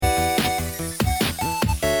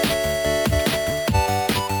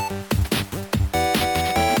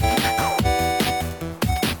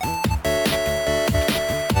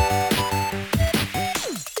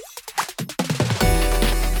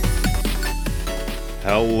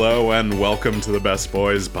Hello and welcome to the Best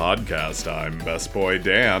Boys podcast. I'm Best Boy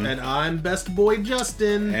Dan. And I'm Best Boy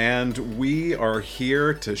Justin. And we are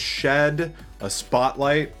here to shed a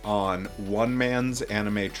spotlight on one man's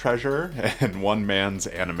anime treasure and one man's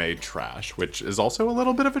anime trash, which is also a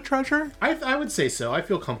little bit of a treasure. I would say so. I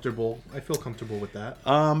feel comfortable with that.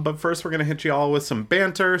 But first we're going to hit you all with some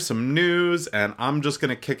banter, some news, and I'm just going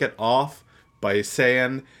to kick it off by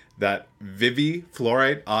saying that Vivy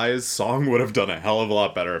Fluorite Eyes song would have done a hell of a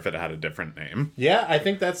lot better if it had a different name. Yeah, I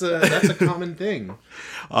think that's a common thing.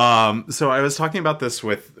 So I was talking about this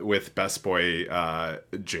with Best Boy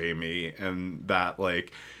Jamie, and that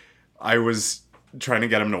like I was trying to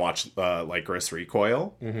get him to watch Lycoris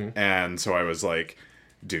Recoil, and so I was like,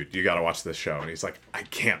 dude, you gotta watch this show. And he's like, I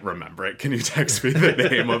can't remember it. Can you text me the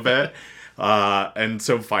name of it? And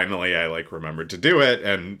so finally I remembered to do it,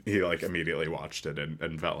 and he immediately watched it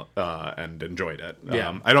and fell and enjoyed it.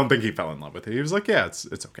 Yeah. I don't think he fell in love with it. He was like, yeah, it's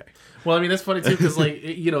okay. Well, I mean, that's funny too, because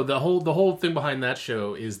the whole thing behind that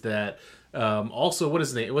show is that also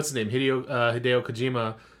what's his name? Hideo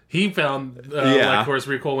Kojima. He found Lycoris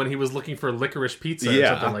Recoil when he was looking for licorice pizza or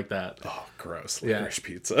something like that. Oh, gross. Licorice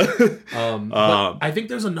pizza. But I think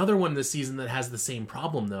there's another one this season that has the same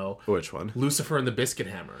problem, though. Which one? Lucifer and the Biscuit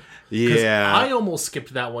Hammer. Yeah. I almost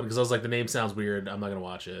skipped that one because I was like, the name sounds weird. I'm not going to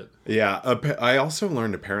watch it. Yeah. I also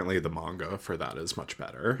learned apparently the manga for that is much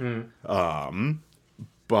better. But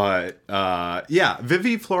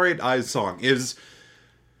Vivy Fluorite Eyes song is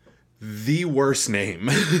the worst name.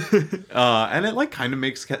 And it kind of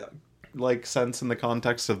makes sense in the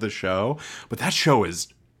context of the show, but that show is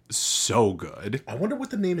so good. I wonder what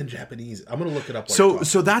the name in Japanese. I'm gonna look it up. So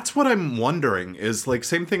that's what I'm wondering is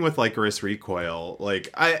same thing with Lycoris Recoil.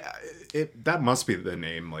 That must be the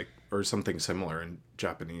name or something similar in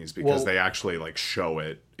Japanese because they actually show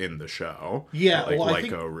it in the show. Yeah, I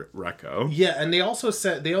think Reco. Yeah, and they also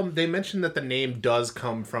said they mentioned that the name does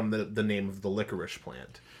come from the name of the licorice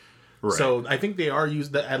plant. Right. So I think they are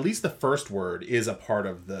at least the first word is a part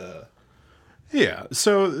of the. Yeah.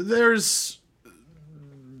 So there's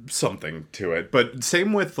something to it, but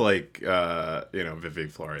same with Vivy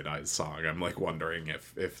Fluorite Eyes song. I'm wondering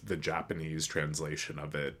if the Japanese translation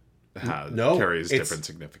of it carries different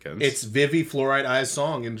significance. It's Vivy Fluorite Eyes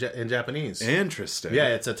song in Japanese. Interesting. Yeah,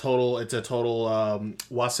 it's a total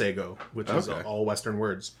wasego, which is all Western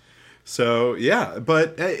words. So yeah,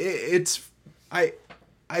 but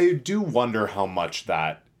I do wonder how much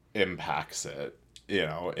that impacts it.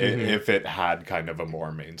 If it had kind of a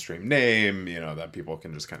more mainstream name, that people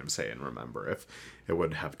can just kind of say and remember, if it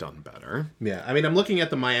would have done better. Yeah, I mean, I'm looking at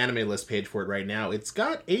the My Anime List page for it right now. It's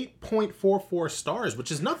got 8.44 stars,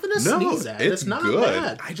 which is nothing to sneeze at. It's not good.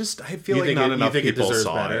 bad. I feel like not enough people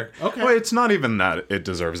saw it. Okay. Well, it's not even that it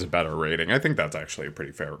deserves a better rating. I think that's actually a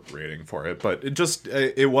pretty fair rating for it, but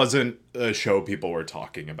it wasn't a show people were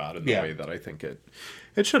talking about in the way that I think it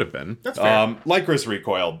should have been. That's fair. Lycoris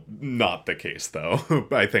Recoil, not the case, though.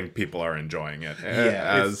 I think people are enjoying it.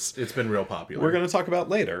 Yeah, it's been real popular. We're going to talk about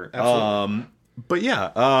later. Absolutely. But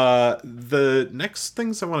yeah, the next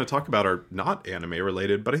things I want to talk about are not anime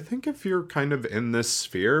related, but I think if you're kind of in this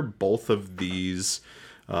sphere, both of these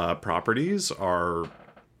properties are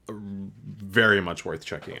very much worth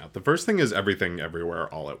checking out. The first thing is Everything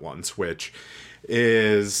Everywhere All at Once, which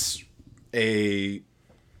is a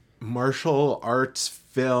martial arts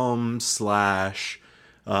film /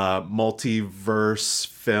 multiverse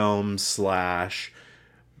film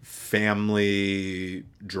 / family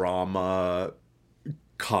drama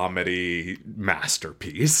comedy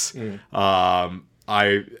masterpiece. Everyone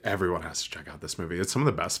has to check out this movie. It's some of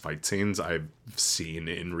the best fight scenes I've seen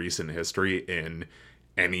in recent history in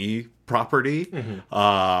any property.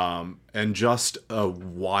 And just a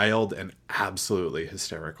wild and absolutely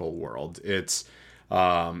hysterical world. It's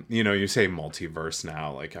you say multiverse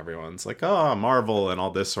now, everyone's Marvel and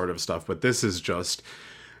all this sort of stuff, but this is just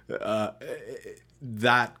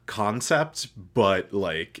that concept, but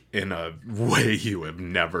in a way you have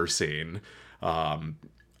never seen.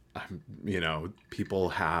 People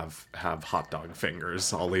have hot dog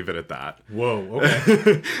fingers. I'll leave it at that. Whoa,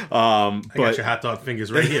 okay. I got your hot dog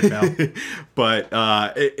fingers right here, pal. But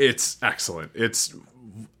it's excellent.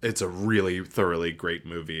 It's a really thoroughly great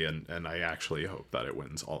movie, and I actually hope that it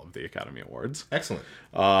wins all of the Academy Awards. Excellent.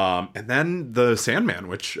 And then The Sandman,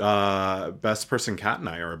 which Best Person Cat and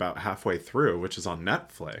I are about halfway through, which is on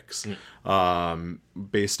Netflix,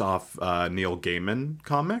 based off Neil Gaiman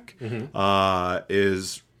comic,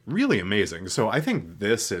 is really amazing. So I think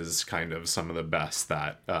this is kind of some of the best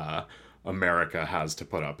that America has to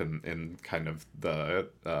put up in kind of the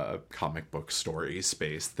comic book story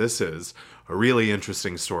space. This is a really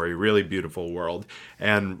interesting story, really beautiful world,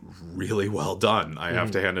 and really well done. I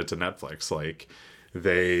have to hand it to Netflix. Like,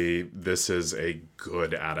 this is a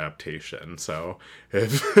good adaptation. So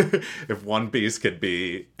if One Piece could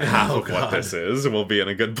be half of what this is, we'll be in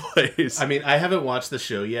a good place. I mean, I haven't watched the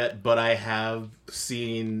show yet, but I have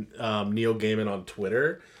seen Neil Gaiman on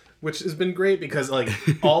Twitter, which has been great because, like,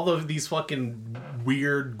 all of these fucking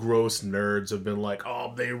weird, gross nerds have been like,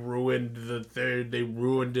 "Oh, they ruined they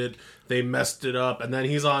ruined it, they messed it up," and then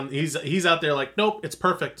he's out there like, "Nope, it's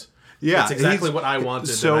perfect. Yeah, it's exactly what I wanted.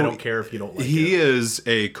 So and I don't care if you don't like it." He is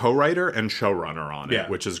a co-writer and showrunner on it,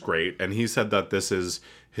 which is great. And he said that this is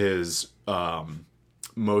his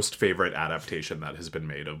most favorite adaptation that has been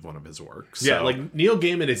made of one of his works. Yeah, so. like Neil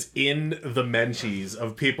Gaiman is in the Menchies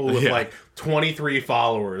of people with like 23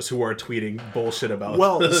 followers who are tweeting bullshit about.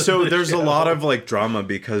 Well, so there's a lot of like drama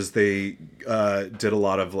because they did a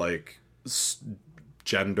lot of like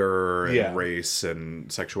gender and race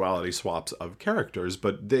and sexuality swaps of characters,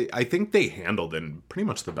 but I think they handled it in pretty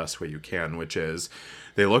much the best way you can, which is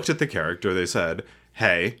they looked at the character, they said,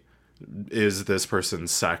 hey, is this person's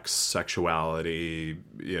sex, sexuality,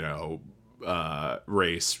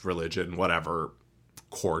 race, religion, whatever,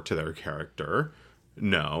 core to their character?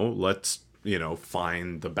 No, let's,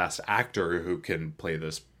 find the best actor who can play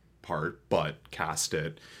this part, but cast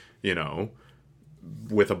it,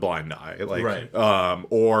 with a blind eye, like, right.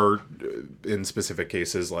 Or in specific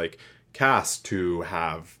cases, like cast to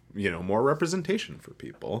have, more representation for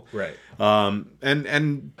people. Right.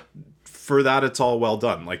 And for that, it's all well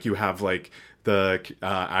done. Like you have like the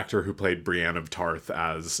actor who played Brienne of Tarth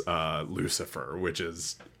as Lucifer, which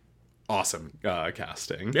is awesome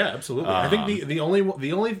casting. Yeah, absolutely. I think the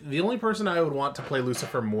only person I would want to play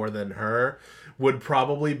Lucifer more than her would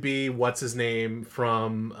probably be what's his name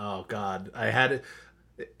from I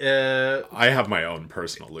have my own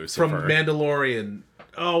personal Lucifer from Mandalorian.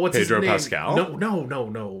 Oh, what's Pedro his name? Pascal? No.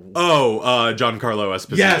 Oh, Giancarlo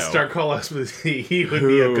Esposito. Yes, Giancarlo Esposito. He would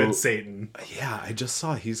be a good Satan. Yeah, I just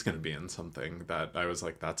saw he's going to be in something that I was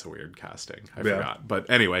like, that's a weird casting. I forgot. But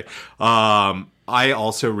anyway, I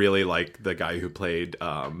also really like the guy who played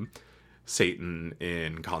Satan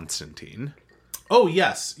in Constantine. Oh,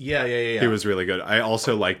 yes. Yeah. He was really good. I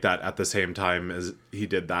also like that at the same time as he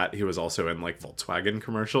did that, he was also in like Volkswagen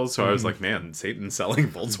commercials. So I was like, man, Satan's selling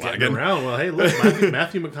Volkswagen. Getting around. Well, hey, look,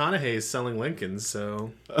 Matthew McConaughey is selling Lincolns,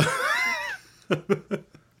 so...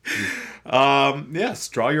 Yes,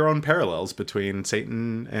 draw your own parallels between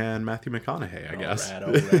Satan and Matthew McConaughey, I guess.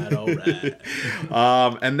 All right.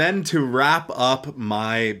 And then to wrap up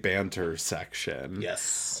my banter section,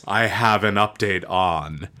 Yes, I have an update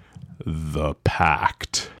on The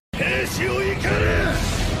Pact.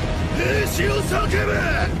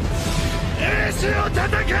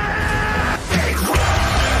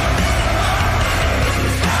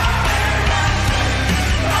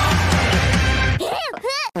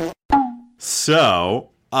 So,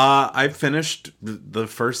 I finished the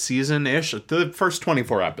first season-ish, the first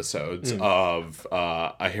 24 episodes of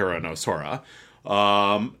Ahiro no Sora.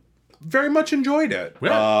 Very much enjoyed it.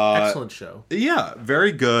 yeah, excellent show. Yeah,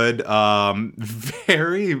 very good.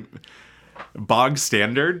 Very bog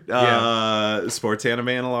standard sports anime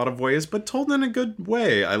in a lot of ways, but told in a good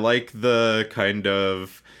way. I like the kind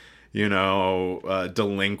of,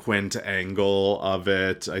 delinquent angle of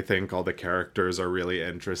it. I think all the characters are really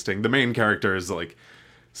interesting. The main character is like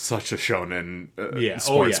such a shonen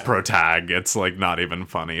sports pro tag. It's like not even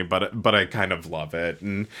funny, but I kind of love it.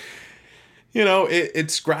 And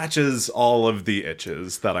it scratches all of the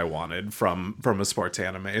itches that I wanted from a sports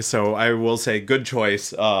anime. So I will say, good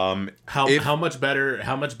choice. How much better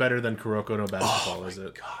than Kuroko no Basketball is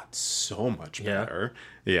it? God, so much better.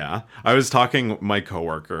 Yeah. I was talking, my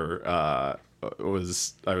coworker I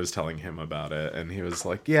was telling him about it, and he was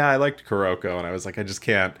like, "Yeah, I liked Kuroko," and I was like, "I just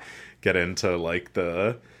can't get into like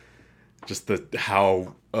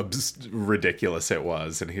how ridiculous it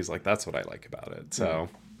was," and he's like, "That's what I like about it." So.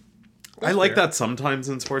 I like that sometimes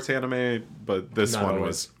in sports anime, but this one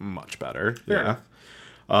was much better. Fair.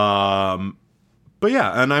 Yeah. But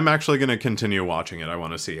yeah, and I'm actually going to continue watching it. I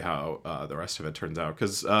want to see how the rest of it turns out,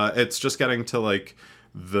 because it's just getting to like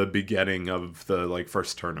the beginning of the like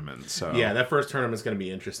first tournament. So yeah, that first tournament's going to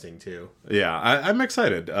be interesting too. Yeah, I'm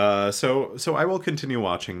excited. So I will continue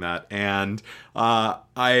watching that, and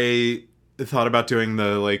I thought about doing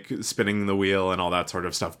the like spinning the wheel and all that sort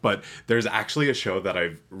of stuff, but there's actually a show that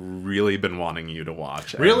I've really been wanting you to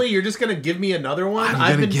watch. Really? You're just gonna give me another one?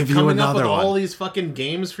 I've been give coming you up with all these fucking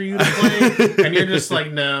games for you to play, and you're just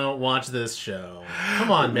like, no, watch this show.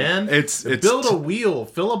 Come on, man. It's build a wheel,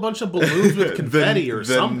 fill a bunch of balloons with confetti or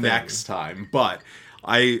something. Next time, but.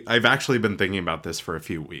 I've actually been thinking about this for a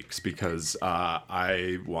few weeks because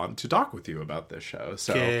I want to talk with you about this show,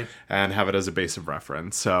 and have it as a base of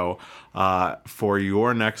reference. So for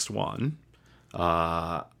your next one,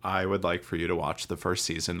 I would like for you to watch the first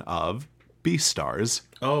season of Beastars.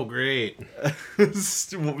 Oh, great!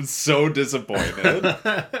 So disappointed.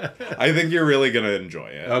 I think you're really gonna enjoy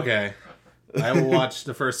it. Okay, I will watch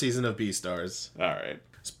the first season of Beastars. All right.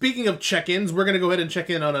 Speaking of check-ins, we're going to go ahead and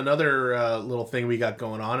check in on another little thing we got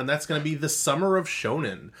going on, and that's going to be the Summer of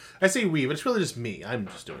Shonen. I say we, but it's really just me. I'm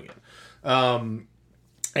just doing it. And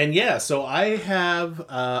yeah, so I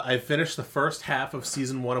finished the first half of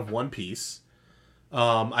season 1 of One Piece.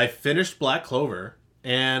 I finished Black Clover,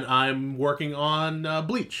 and I'm working on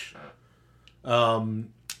Bleach.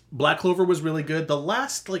 Black Clover was really good. The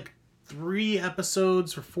last, 3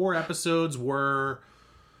 episodes or 4 episodes were...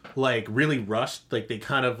 really rushed. They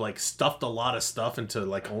kind of stuffed a lot of stuff into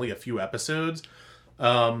only a few episodes.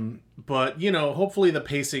 But hopefully the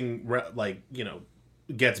pacing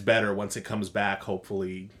gets better once it comes back.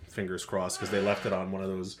 Hopefully, fingers crossed, because they left it on one of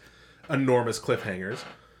those enormous cliffhangers.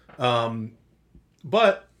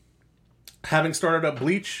 But having started up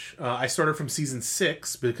Bleach, I started from season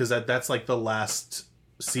 6 because that's the last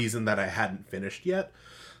season that I hadn't finished yet.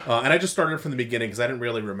 And I just started from the beginning because I didn't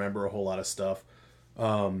really remember a whole lot of stuff.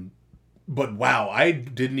 But wow, I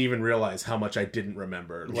didn't even realize how much I didn't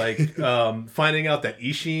remember. Finding out that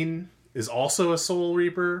Ishin is also a Soul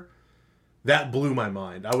Reaper, that blew my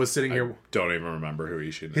mind. I was sitting here... don't even remember who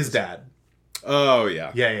Ishin is. His dad. Oh,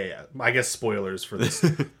 yeah. Yeah. I guess spoilers for this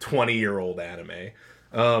 20-year-old anime.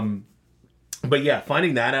 But yeah,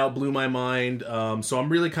 finding that out blew my mind. So I'm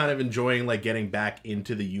really kind of enjoying getting back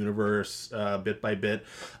into the universe bit by bit.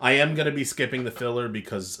 I am going to be skipping the filler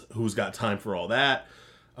because who's got time for all that?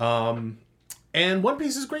 And One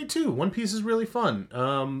Piece is great too. One Piece is really fun.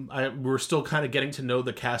 We're still kind of getting to know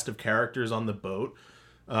the cast of characters on the boat.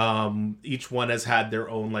 Each one has had their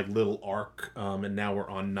own little arc, and now we're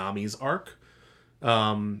on Nami's arc.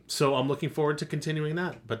 So I'm looking forward to continuing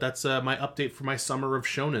that. But that's my update for my Summer of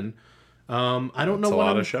Shonen. I don't know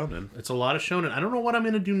what of shonen. It's a lot of shonen. I don't know what I'm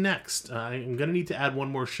going to do next. I'm going to need to add one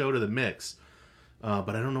more show to the mix, but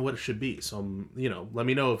I don't know what it should be. So let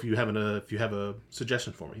me know if you have a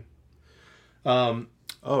suggestion for me.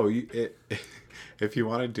 If you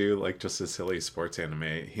want to do just a silly sports anime,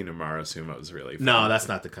 Hinamaru Sumo is really fun. No, that's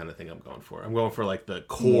not the kind of thing I'm going for. I'm going for the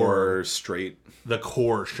core, more straight, the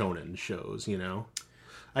core shonen shows.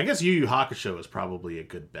 I guess Yu Yu Hakusho is probably a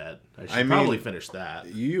good bet. I should probably finish that.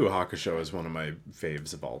 Yu Yu Hakusho is one of my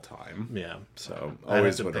faves of all time. Yeah. So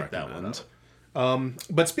always would recommend.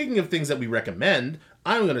 But speaking of things that we recommend,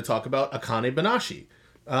 I'm going to talk about Akane Banashi,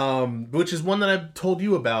 which is one that I've told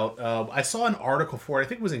you about. I saw an article for it. I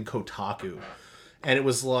think it was in Kotaku. And it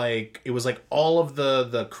was all of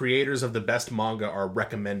the creators of the best manga are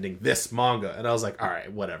recommending this manga. And I was like, all right,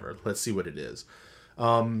 whatever. Let's see what it is.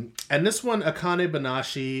 And this one, Akane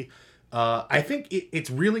Banashi, I think it's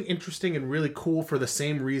really interesting and really cool for the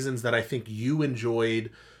same reasons that I think you enjoyed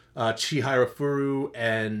Chihiro Furu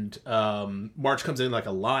and March Comes In Like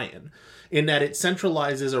a Lion, in that it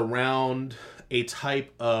centralizes around a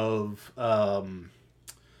type of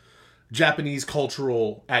Japanese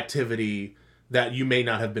cultural activity that you may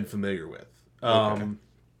not have been familiar with. Okay.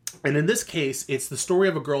 And in this case, it's the story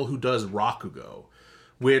of a girl who does Rakugo,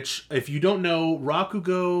 which, if you don't know,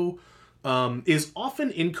 Rakugo is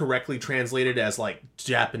often incorrectly translated as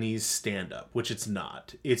Japanese stand-up, which it's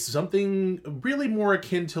not. It's something really more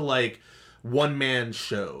akin to one-man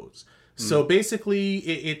shows. So basically,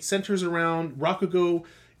 it centers around Rakugo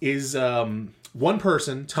is one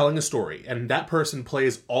person telling a story, and that person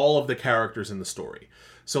plays all of the characters in the story.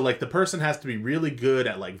 So the person has to be really good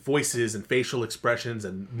at voices and facial expressions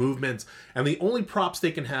and movements, and the only props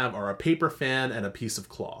they can have are a paper fan and a piece of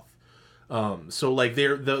cloth. So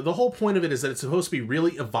the whole point of it is that it's supposed to be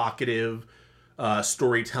really evocative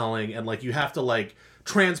storytelling, and you have to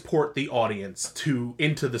transport the audience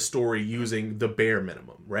into the story using the bare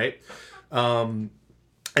minimum, right? And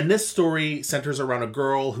this story centers around a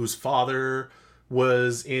girl whose father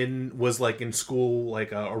was in school, a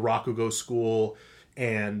Rakugo school,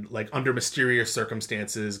 and under mysterious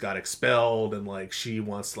circumstances got expelled, and she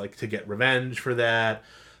wants to get revenge for that.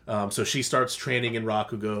 So she starts training in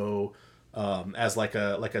Rakugo. as like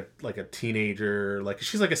a teenager. Like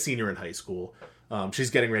she's like a senior in high school. She's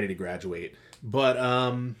getting ready to graduate, but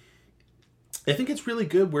I think it's really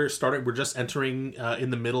good. We're just entering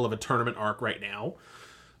in the middle of a tournament arc right now.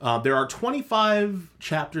 There are 25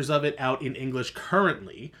 chapters of it out in English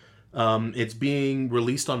currently. It's being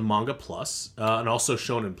released on Manga Plus and also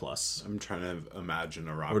Shonen Plus. I'm trying to imagine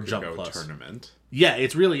a Rakugo tournament. Yeah,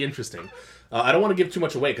 it's really interesting. I don't want to give too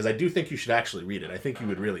much away because I do think you should actually read it. I think you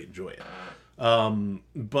would really enjoy it.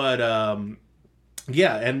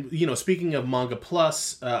 Yeah, and speaking of Manga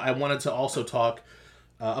Plus, I wanted to also talk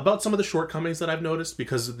about some of the shortcomings that I've noticed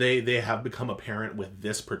because they have become apparent with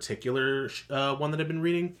this particular one that I've been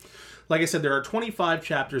reading. Like I said, there are 25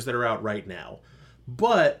 chapters that are out right now,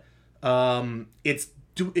 but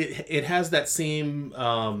it has that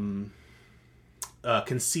same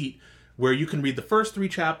conceit where you can read the first 3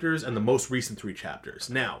 chapters and the most recent 3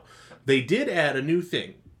 chapters. Now, they did add a new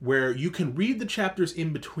thing where you can read the chapters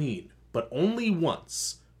in between, but only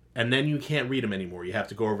once, and then you can't read them anymore. You have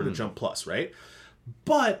to go over to Jump Plus, right?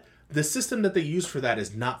 But the system that they use for that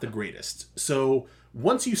is not the greatest. So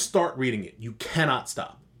once you start reading it, you cannot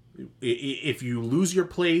stop. If you lose your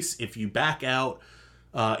place, if you back out,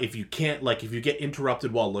 if you get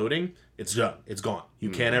interrupted while loading, it's done. It's gone.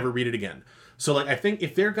 You can't ever read it again. So I think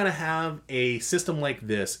if they're gonna have a system like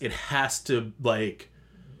this, it has to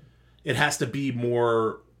be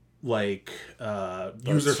more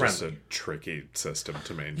user friendly. It's a tricky system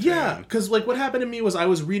to maintain. Yeah, because what happened to me was I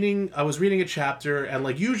was reading a chapter, and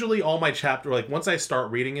usually all my chapter, once I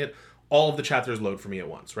start reading it, all of the chapters load for me at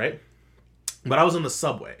once, right? But I was in the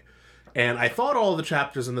subway, and I thought all of the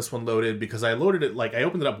chapters in this one loaded because I loaded it, I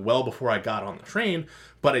opened it up well before I got on the train,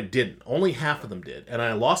 but it didn't. Only half of them did, and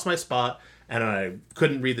I lost my spot, and I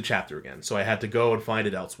couldn't read the chapter again, so I had to go and find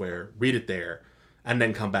it elsewhere, read it there, and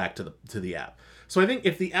then come back to the app. So I think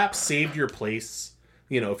if the app saved your place,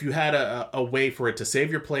 if you had a way for it to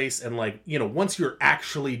save your place and once you're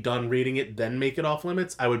actually done reading it, then make it off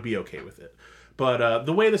limits, I would be okay with it. But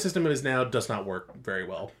the way the system is now does not work very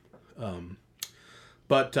well.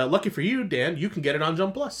 But lucky for you, Dan, you can get it on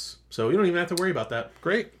Jump Plus, so you don't even have to worry about that.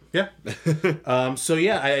 Great. Yeah. So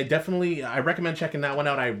yeah, I recommend checking that one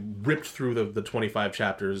out. I ripped through the 25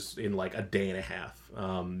 chapters in a day and a half.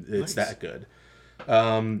 It's nice. That good.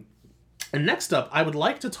 And next up, I would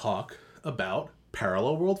like to talk about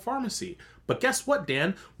Parallel World Pharmacy. But guess what,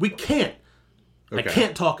 Dan? We can't. Okay. I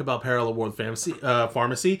can't talk about Parallel World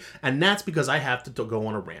Pharmacy, and that's because I have to go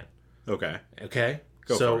on a rant. Okay.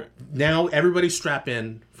 Go for it. Now everybody strap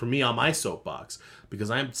in for me on my soapbox because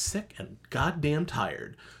I'm sick and goddamn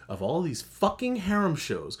tired of all these fucking harem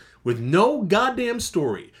shows with no goddamn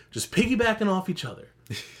story, just piggybacking off each other.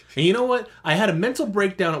 And you know what? I had a mental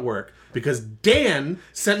breakdown at work because Dan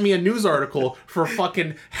sent me a news article for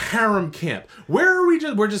fucking harem camp. Where are we?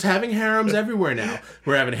 We're just having harems everywhere now.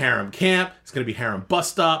 We're having harem camp. It's going to be harem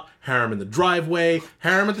bus stop, harem in the driveway,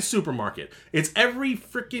 harem at the supermarket. It's every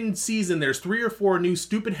freaking season. There's 3 or 4 new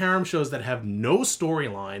stupid harem shows that have no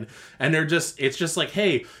storyline. And it's just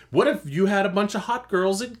hey, what if you had a bunch of hot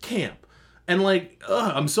girls at camp? And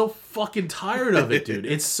I'm so fucking tired of it, dude.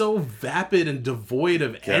 It's so vapid and devoid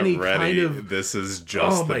of any kind of. This is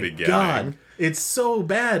just the beginning. God. It's so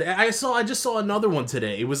bad. I just saw another one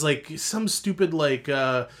today. It was some stupid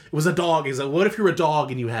it was a dog. It's what if you're a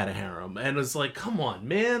dog and you had a harem? And it's come on,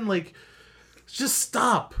 man. Just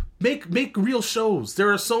stop. Make real shows.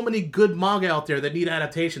 There are so many good manga out there that need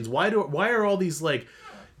adaptations. Why are all these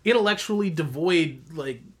intellectually devoid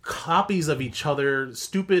copies of each other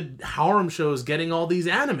stupid harem shows getting all these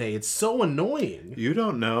anime? It's so annoying. You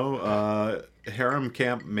don't know harem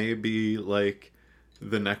camp may be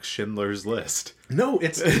the next Schindler's List. No,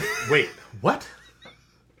 it's wait, what?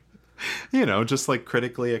 Just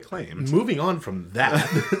critically acclaimed. Moving on from that.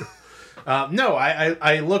 No,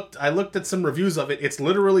 I looked at some reviews of it. It's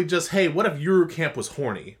literally just, hey, what if Yuru Camp was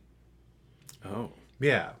horny? Oh.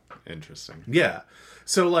 Yeah. Interesting. Yeah.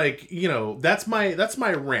 So that's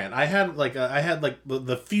my rant. I had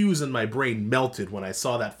the fuse in my brain melted when I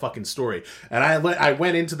saw that fucking story, and I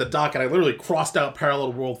went into the doc and I literally crossed out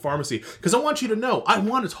Parallel World Pharmacy because I want you to know I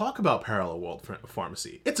want to talk about Parallel World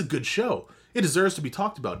Pharmacy. It's a good show. It deserves to be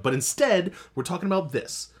talked about, but instead we're talking about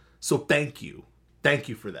this. So thank you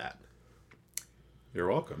for that. You're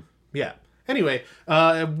welcome. Yeah. Anyway,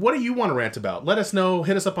 what do you want to rant about? Let us know.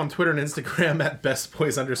 Hit us up on Twitter and Instagram at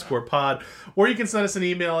bestboys_pod. Or you can send us an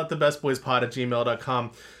email at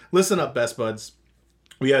thebestboyspod@gmail.com. Listen up, best buds.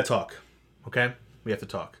 We gotta talk. Okay? We have to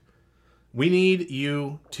talk. We need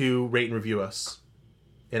you to rate and review us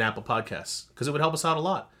in Apple Podcasts because it would help us out a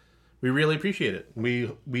lot. We really appreciate it.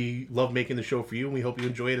 We love making the show for you, and we hope you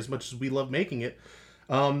enjoy it as much as we love making it.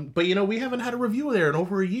 But, we haven't had a review there in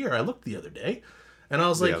over a year. I looked the other day, and I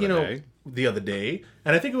was like, the other day,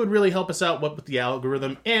 and I think it would really help us out with the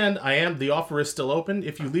algorithm, and the offer is still open.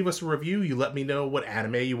 If you leave us a review, you let me know what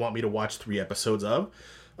anime you want me to watch 3 episodes of,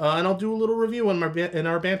 and I'll do a little review in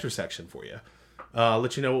our banter section for you.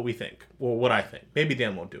 Let you know what we think, or what I think. Maybe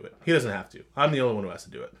Dan won't do it. He doesn't have to. I'm the only one who has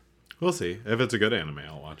to do it. We'll see. If it's a good anime,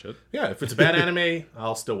 I'll watch it. Yeah, if it's a bad anime,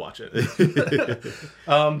 I'll still watch it.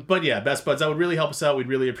 But yeah, Best Buds, that would really help us out. We'd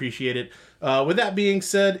really appreciate it. With that being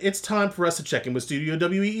said, it's time for us to check in with Studio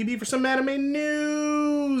WEEB for some anime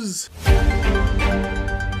news.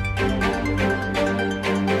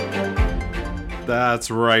 That's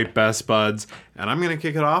right, Best Buds. And I'm going to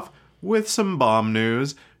kick it off with some bomb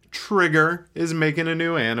news. Trigger is making a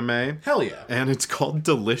new anime. Hell yeah. And it's called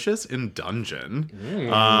Delicious in Dungeon.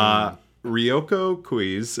 Ryoko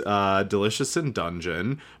Kui's Delicious in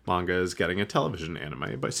Dungeon manga is getting a television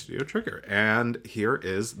anime by Studio Trigger. And here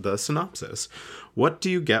is the synopsis. What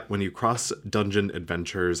do you get when you cross dungeon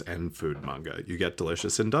adventures and food manga? You get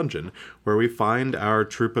Delicious in Dungeon, where we find our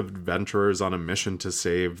troupe of adventurers on a mission to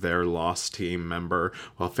save their lost team member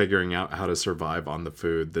while figuring out how to survive on the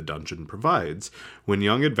food the dungeon provides. When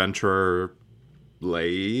young adventurer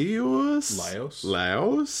Laos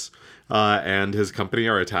and his company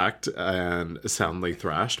are attacked and soundly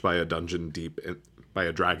thrashed by a dragon deep in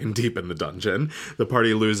the dungeon, the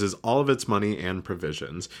party loses all of its money and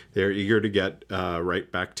provisions. They are eager to get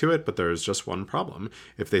right back to it, but there is just one problem.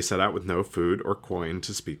 If they set out with no food or coin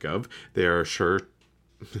to speak of, they are sure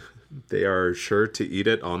to eat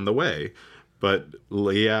it on the way. But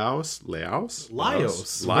Laos? Where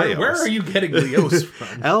are you getting Laos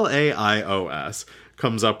from? Laios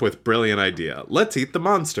comes up with brilliant idea. Let's eat the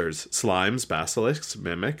monsters. Slimes, basilisks,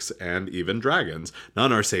 mimics, and even dragons.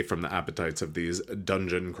 None are safe from the appetites of these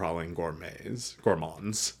dungeon-crawling gourmands.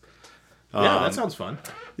 Yeah, that sounds fun.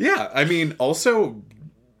 Yeah, I mean, also,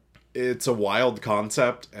 it's a wild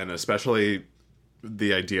concept, and especially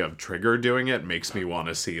the idea of Trigger doing it makes me want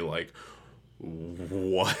to see, like,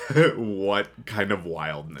 what kind of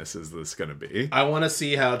wildness is this going to be? I want to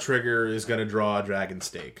see how Trigger is going to draw a dragon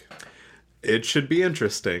steak. It should be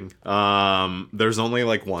interesting. There's only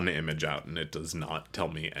like one image out, and it does not tell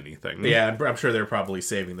me anything. Yeah, I'm sure they're probably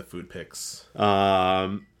saving the food pics.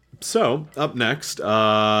 So, up next,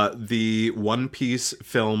 the One Piece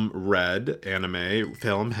film Red anime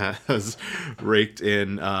film has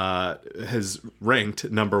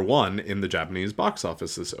ranked number 1 in the Japanese box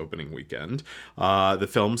office this opening weekend. The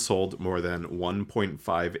film sold more than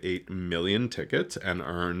 1.58 million tickets and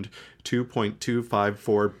earned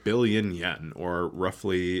 2.254 billion yen, or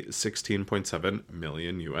roughly 16.7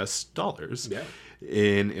 million US dollars. Yeah.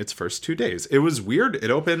 In its first 2 days. It was weird.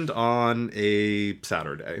 It opened on a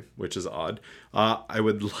Saturday, which is odd. I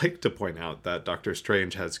would like to point out that Doctor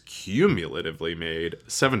Strange has cumulatively made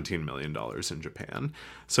 $17 million in Japan.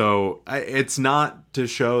 So it's not to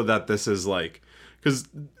show that this is like, because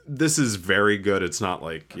this is very good. It's not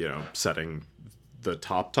like, setting the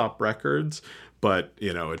top records. But,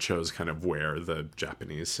 it shows kind of where the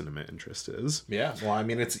Japanese cinema interest is. Yeah, well, I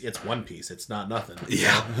mean, it's One Piece. It's not nothing.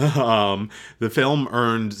 Yeah. The film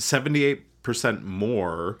earned 78%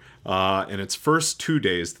 more in its first 2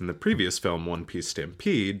 days than the previous film, One Piece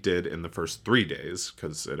Stampede, did in the first 3 days,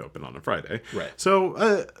 because it opened on a Friday. Right.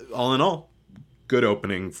 So, all in all, good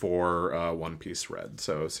opening for One Piece Red.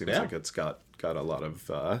 So, it seems like it's got a lot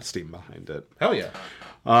of steam behind it. Hell yeah.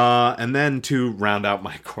 And then to round out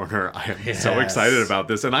my corner, I am so excited about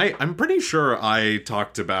this. And I'm pretty sure I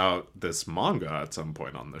talked about this manga at some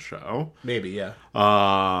point on the show. Maybe, yeah.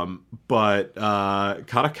 But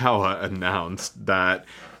Kadokawa announced that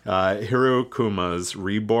Hirokuma's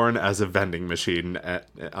Reborn as a Vending Machine,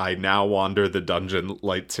 I Now Wander the Dungeon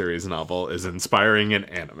light series novel is inspiring an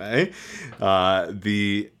anime.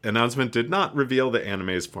 The announcement did not reveal the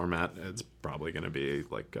anime's format. It's probably going to be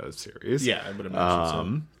like a series. Yeah, I would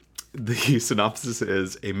imagine so. The synopsis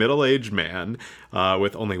is a middle-aged man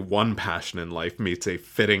with only one passion in life meets a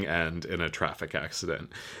fitting end in a traffic accident.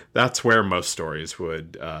 That's where most stories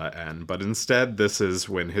would end, but instead this is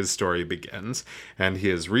when his story begins, and he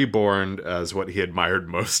is reborn as what he admired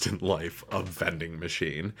most in life, a vending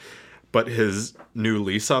machine. but his new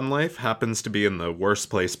lease on life happens to be in the worst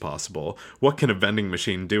place possible. What can a vending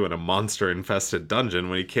machine do in a monster-infested dungeon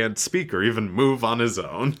when he can't speak or even move on his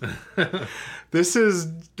own? This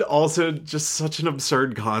is also just such an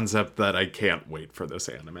absurd concept that I can't wait for this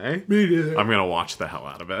anime. Me neither. I'm gonna watch the hell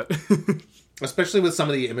out of it. Especially with some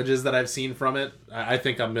of the images that I've seen from it, I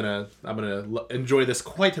think I'm gonna enjoy this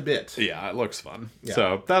quite a bit. Yeah, it looks fun. Yeah.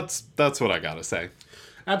 So that's what I gotta say.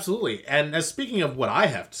 Absolutely. And as speaking of what I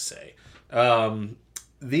have to say, the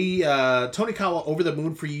Tonikawa Over the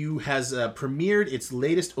Moon for You has premiered its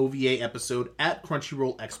latest OVA episode at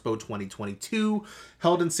Crunchyroll Expo 2022,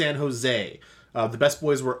 held in San Jose. The Best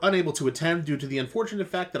Boys were unable to attend due to the unfortunate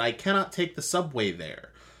fact that I cannot take the subway there.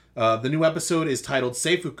 The new episode is titled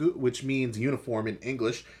Seifuku, which means uniform in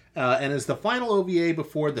English, and is the final OVA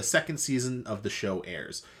before the second season of the show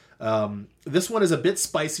airs. This one is a bit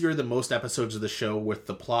spicier than most episodes of the show, with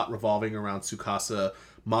the plot revolving around Tsukasa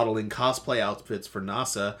modeling cosplay outfits for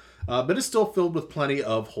NASA, but is still filled with plenty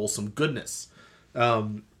of wholesome goodness.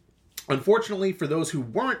 Unfortunately, for those who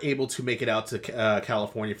weren't able to make it out to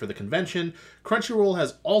California for the convention, Crunchyroll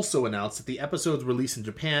has also announced that the episode's release in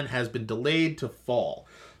Japan has been delayed to fall.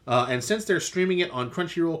 And since they're streaming it on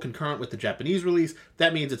Crunchyroll concurrent with the Japanese release,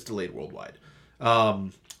 that means it's delayed worldwide.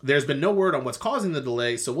 There's been no word on what's causing the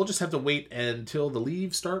delay, so we'll just have to wait until the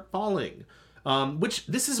leaves start falling. Which,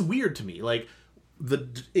 this is weird to me. Like,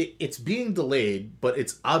 it's being delayed, but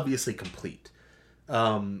it's obviously complete.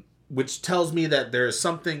 Which tells me that there's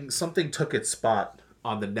something took its spot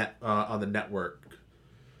on the network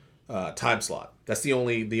time slot. That's the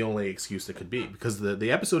only excuse that could be, because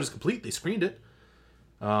the episode is complete. They screened it.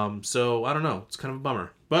 So I don't know. It's kind of a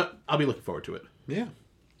bummer, but I'll be looking forward to it. Yeah.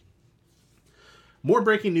 More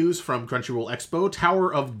breaking news from Crunchyroll Expo.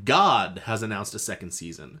 Tower of God has announced a second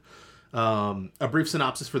season. A brief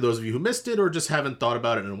synopsis for those of you who missed it or just haven't thought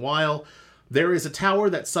about it in a while. There is a tower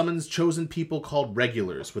that summons chosen people called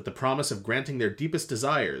regulars with the promise of granting their deepest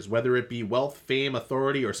desires, whether it be wealth, fame,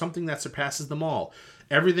 authority, or something that surpasses them all.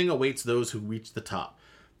 Everything awaits those who reach the top.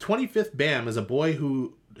 25th Bam is a boy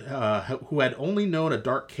who had only known a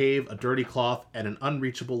dark cave, a dirty cloth, and an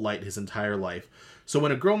unreachable light his entire life. So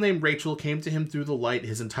when a girl named Rachel came to him through the light,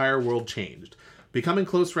 his entire world changed. Becoming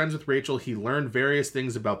close friends with Rachel, he learned various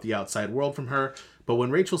things about the outside world from her, but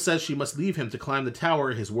when Rachel says she must leave him to climb the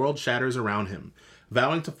tower, his world shatters around him.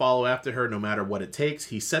 Vowing to follow after her no matter what it takes,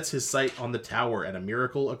 he sets his sight on the tower and a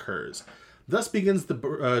miracle occurs. Thus begins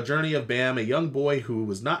the journey of Bam, a young boy who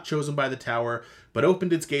was not chosen by the tower, but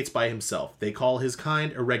opened its gates by himself. They call his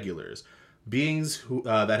kind irregulars, beings who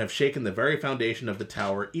that have shaken the very foundation of the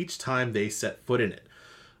tower each time they set foot in it.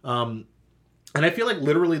 And I feel like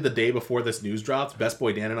literally the day before this news dropped, Best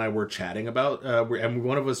Boy Dan and I were chatting about, and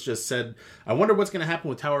one of us just said, I wonder what's going to happen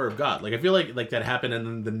with Tower of God. Like, I feel like that happened, and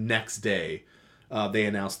then the next day, they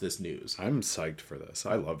announced this news. I'm psyched for this.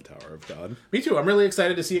 I love Tower of God. Me too. I'm really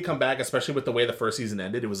excited to see it come back, especially with the way the first season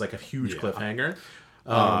ended. It was like a huge cliffhanger.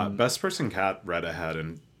 Best Person Cat read ahead,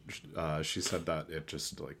 and she said that it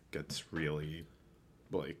just like gets really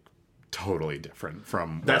like totally different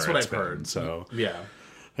from that's where what it's I've been. heard. So yeah,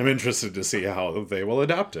 I'm interested to see how they will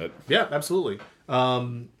adapt it. Yeah, absolutely.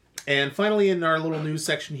 And finally, in our little news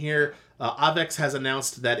section here, Avex has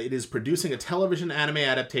announced that it is producing a television anime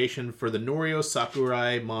adaptation for the Norio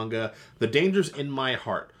Sakurai manga, The Dangers in My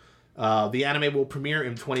Heart. The anime will premiere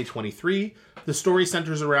in 2023. The story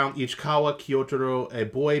centers around Ichikawa Kyotaro, a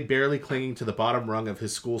boy barely clinging to the bottom rung of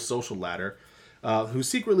his school's social ladder, who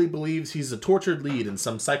secretly believes he's a tortured lead in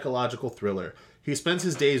some psychological thriller. He spends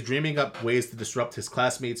his days dreaming up ways to disrupt his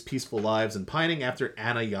classmates' peaceful lives and pining after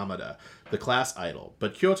Anna Yamada, the class idol.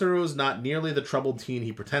 But Kyotaro's not nearly the troubled teen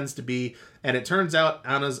he pretends to be, and it turns out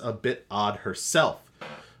Anna's a bit odd herself.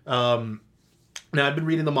 Now, I've been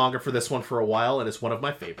reading the manga for this one for a while, and it's one of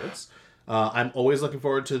my favorites. I'm always looking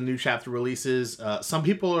forward to the new chapter releases. Some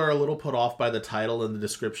people are a little put off by the title and the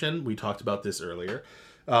description. We talked about this earlier.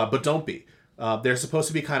 But don't be. They're supposed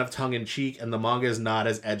to be kind of tongue-in-cheek, and the manga is not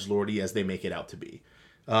as edgelordy as they make it out to be.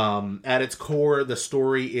 At its core, the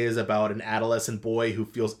story is about an adolescent boy who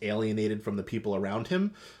feels alienated from the people around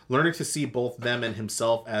him, learning to see both them and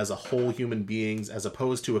himself as a whole human beings as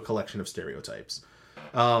opposed to a collection of stereotypes.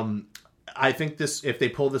 I think if they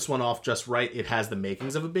pull this one off just right, it has the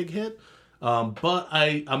makings of a big hit. But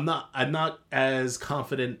I'm not as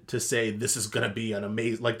confident to say this is going to be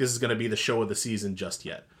this is going to be the show of the season just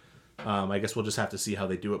yet. I guess we'll just have to see how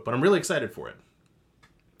they do it, but I'm really excited for it.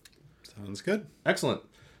 Sounds good. Excellent.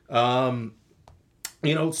 So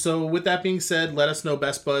with that being said, let us know,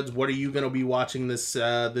 Best Buds, what are you going to be watching this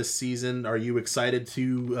season? Are you excited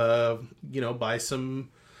to buy some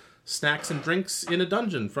snacks and drinks in a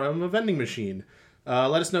dungeon from a vending machine.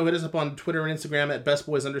 Let us know. Hit us up on Twitter and Instagram at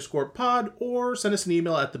bestboys_pod, or send us an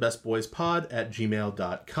email at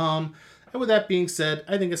thebestboyspod@gmail.com. And with that being said,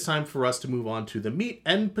 I think it's time for us to move on to the meat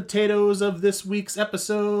and potatoes of this week's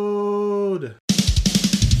episode.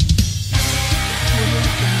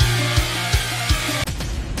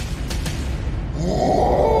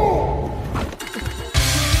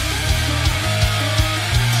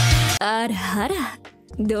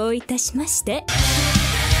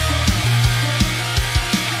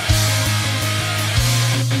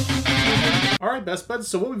 Alright, Best Buds,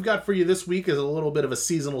 so what we've got for you this week is a little bit of a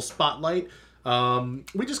seasonal spotlight.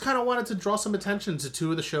 We just kind of wanted to draw some attention to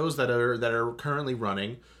two of the shows that are currently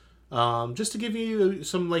running, just to give you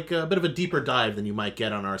some, like, a bit of a deeper dive than you might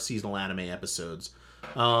get on our seasonal anime episodes.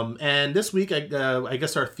 And this week, I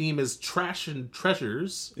guess our theme is trash and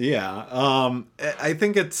treasures. Yeah. I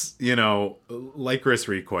think it's, Lycoris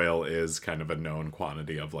Recoil is kind of a known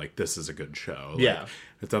quantity of, like, this is a good show. Yeah. Like,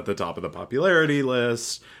 it's at the top of the popularity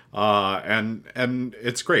list. And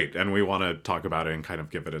it's great. And we want to talk about it and kind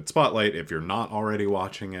of give it its spotlight if you're not already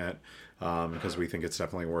watching it. Because we think it's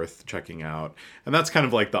definitely worth checking out. And that's kind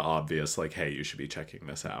of like the obvious, like, hey, you should be checking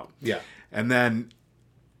this out. Yeah. And then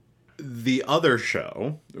the other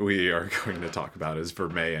show we are going to talk about is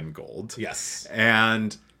Vermeil Gold. Yes.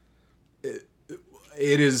 And it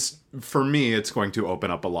is, for me, it's going to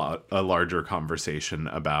open up a larger conversation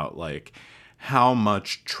about, like, how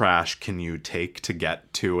much trash can you take to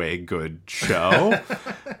get to a good show?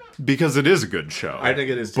 Because it is a good show. I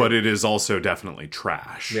think it is too. But it is also definitely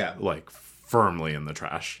trash. Yeah. Like, firmly in the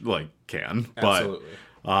trash, like, can. Absolutely.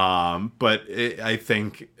 But I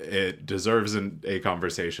think it deserves a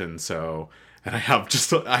conversation. So, and I have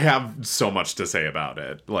so much to say about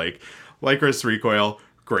it. Like Lycoris Recoil,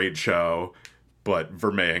 great show, but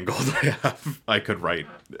Vermeil Gold, I could write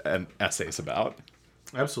essays about.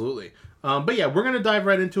 Absolutely. But yeah, we're going to dive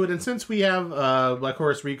right into it. And since we have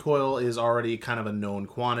Lycoris Recoil is already kind of a known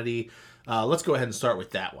quantity, let's go ahead and start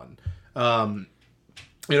with that one.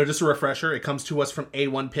 Just a refresher, it comes to us from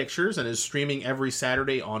A1 Pictures and is streaming every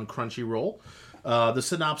Saturday on Crunchyroll. The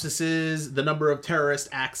synopsis is, the number of terrorist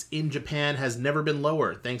acts in Japan has never been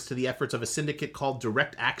lower, thanks to the efforts of a syndicate called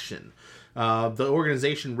Direct Action. The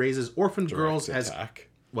organization raises orphaned girls as...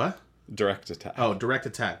 What? Direct Attack. Oh, Direct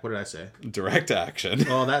Attack. What did I say? Direct Action.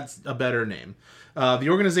 Oh, that's a better name. The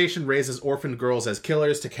organization raises orphaned girls as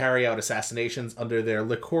killers to carry out assassinations under their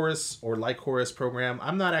Lycoris program.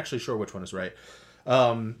 I'm not actually sure which one is right.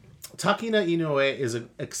 Takina Inoue is an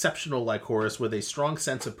exceptional Lycoris with a strong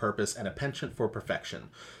sense of purpose and a penchant for perfection.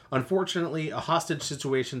 Unfortunately, a hostage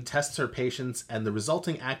situation tests her patience, and the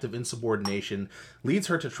resulting act of insubordination leads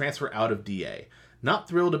her to transfer out of DA. Not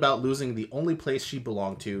thrilled about losing the only place she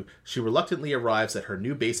belonged to, she reluctantly arrives at her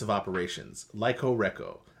new base of operations, Lyco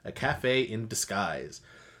Reco, a cafe in disguise.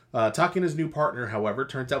 Takina's new partner, however,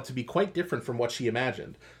 turns out to be quite different from what she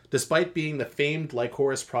imagined. Despite being the famed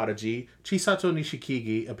Lycoris prodigy, Chisato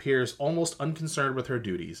Nishikigi appears almost unconcerned with her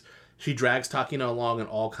duties. She drags Takina along in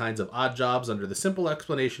all kinds of odd jobs under the simple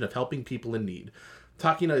explanation of helping people in need.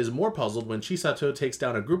 Takina is more puzzled when Chisato takes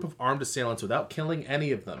down a group of armed assailants without killing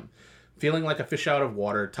any of them. Feeling like a fish out of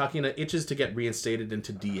water, Takina itches to get reinstated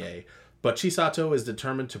into DA, but Chisato is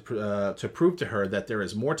determined to prove to her that there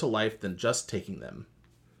is more to life than just taking them.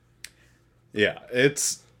 Yeah,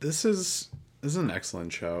 this is an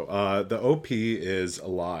excellent show. The OP is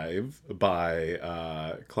Alive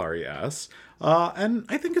by Clary S. And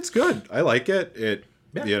I think it's good. I like it.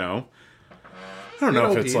 I don't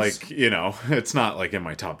know if it's like, it's not like in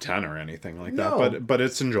my top 10 or anything like that, but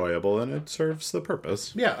it's enjoyable and it serves the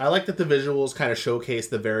purpose. Yeah, I like that the visuals kind of showcase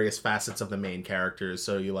the various facets of the main characters.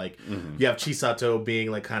 So you you have Chisato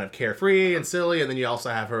being like kind of carefree and silly, and then you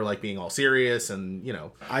also have her like being all serious and,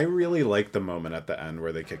 I really like the moment at the end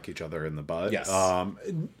where they kick each other in the butt. Yes.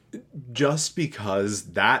 Just because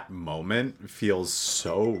that moment feels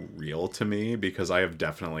so real to me, because I have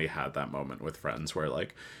definitely had that moment with friends where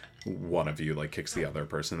like one of you like kicks the other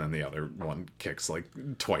person and the other one kicks like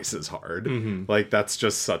twice as hard. Like that's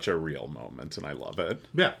just such a real moment and I love it.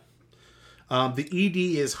 Yeah. The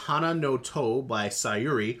ED is Hana no To by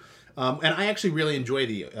Sayuri. And I actually really enjoy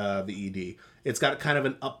the ED. It's got kind of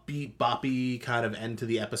an upbeat, boppy kind of end to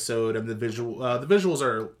the episode, and the visuals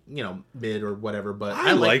are, mid or whatever, but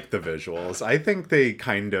I like the visuals. I think they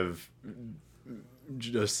kind of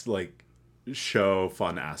just like show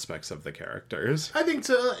fun aspects of the characters. I think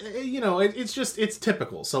so. It's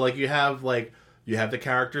typical. So like you have like you have the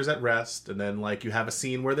characters at rest, and then like you have a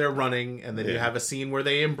scene where they're running, and then you have a scene where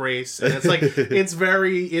they embrace, and it's like it's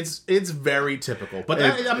very typical. But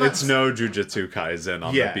it's no Jujutsu Kaisen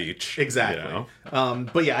on the beach, exactly. You know?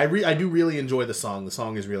 But yeah, I do really enjoy the song. The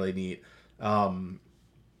song is really neat.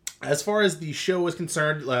 As far as the show is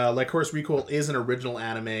concerned, Lycoris Recoil is an original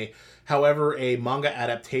anime. However, a manga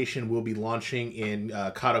adaptation will be launching in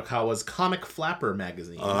Kadokawa's Comic Flapper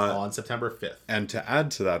magazine on September 5th. And to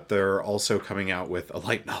add to that, they're also coming out with a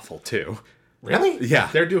light novel, too. Really? Yeah.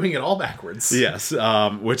 They're doing it all backwards. Yes,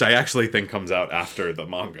 which I actually think comes out after the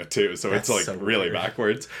manga, too. So it's like so really weird.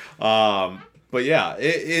 Backwards. But yeah,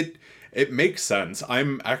 it makes sense.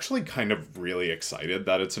 I'm actually kind of really excited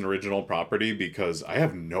that it's an original property because I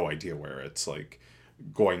have no idea where it's like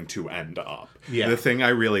going to end up. Yeah. The thing I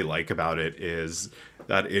really like about it is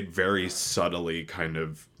that it very subtly kind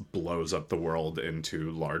of blows up the world into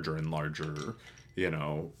larger and larger, you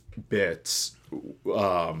know, bits,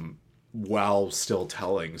 while still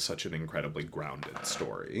telling such an incredibly grounded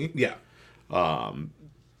story. Yeah.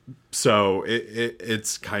 So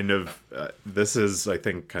it's kind of this is, I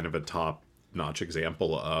think, kind of a top-notch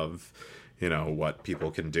example of, you know, what people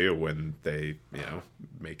can do when they, you know,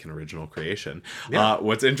 make an original creation. Yeah.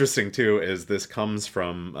 What's interesting, too, is this comes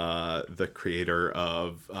from the creator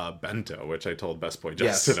of Bento, which I told Best Boy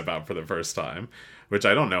Justin about for the first time, which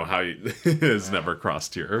I don't know how has never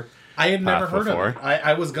crossed your I had never heard before. Of it.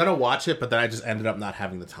 I was going to watch it, but then I just ended up not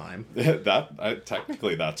having the time.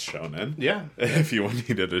 Technically, that's shonen. Yeah. If you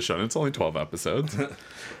needed a shonen. It's only 12 episodes.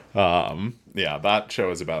 Yeah, that show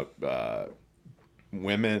is about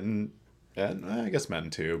women... and I guess men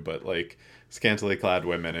too, but like scantily clad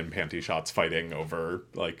women in panty shots fighting over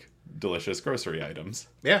like delicious grocery items.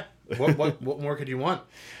 Yeah. What more could you want?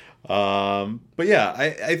 But yeah,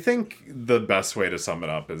 I think the best way to sum it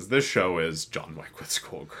up is this show is John Wick with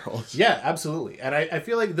schoolgirls. Yeah, absolutely. And I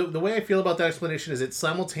feel like the way I feel about that explanation is it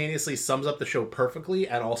simultaneously sums up the show perfectly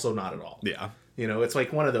and also not at all. Yeah. You know, it's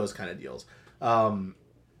like one of those kind of deals.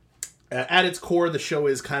 At its core, the show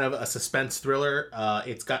is kind of a suspense thriller.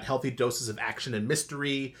 It's got healthy doses of action and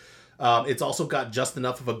mystery. It's also got just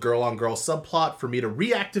enough of a girl-on-girl subplot for me to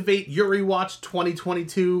reactivate Yuri Watch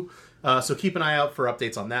 2022. So keep an eye out for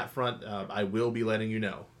updates on that front. I will be letting you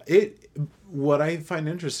know. What I find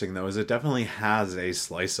interesting, though, is it definitely has a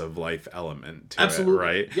slice of life element to Absolutely. it,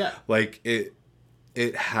 right? Yeah. Like,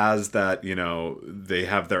 it has that, you know, they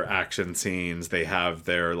have their action scenes, they have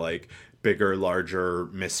their, like, bigger, larger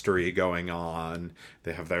mystery going on.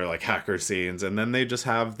 They have their like hacker scenes, and then they just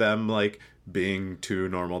have them like being two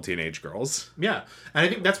normal teenage girls. Yeah. And I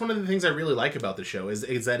think that's one of the things I really like about the show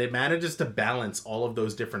is that it manages to balance all of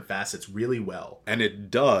those different facets really well. And it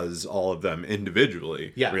does all of them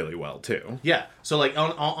individually really well too. Yeah. So like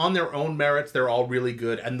on their own merits, they're all really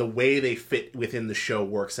good, and the way they fit within the show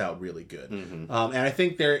works out really good. Mm-hmm. And I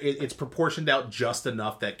think it's proportioned out just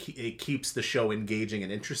enough that it keeps the show engaging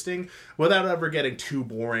and interesting without ever getting too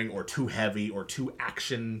boring or too heavy or too action,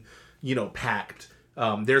 packed.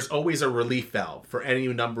 There's always a relief valve for any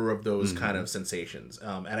number of those kind of sensations.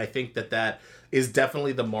 And I think that is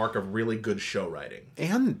definitely the mark of really good show writing.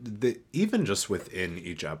 And even just within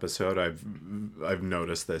each episode, I've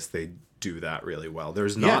noticed this, they do that really well.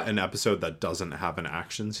 There's not an episode that doesn't have an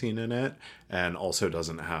action scene in it, and also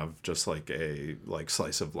doesn't have just like a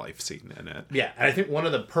slice of life scene in it. Yeah, and I think one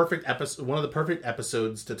of the perfect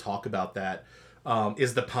episodes to talk about that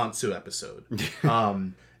is the Pantsu episode.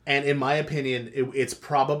 And in my opinion, it's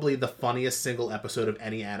probably the funniest single episode of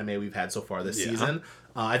any anime we've had so far this season.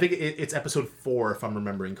 I think it's episode 4, if I'm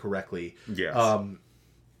remembering correctly. Yes.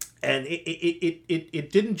 And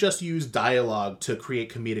it didn't just use dialogue to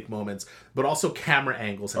create comedic moments, but also camera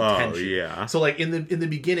angles and tension. Yeah. So like in the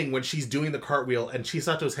beginning when she's doing the cartwheel and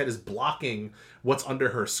Chisato's head is blocking what's under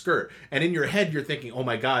her skirt, and in your head you're thinking, oh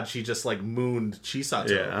my god, she just like mooned Chisato.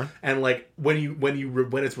 Yeah. And like when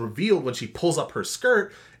it's revealed when she pulls up her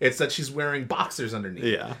skirt, it's that she's wearing boxers underneath.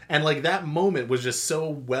 Yeah. And like that moment was just so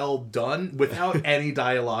well done without any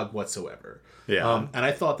dialogue whatsoever. Yeah. And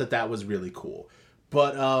I thought that was really cool.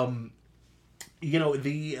 But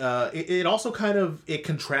it also kind of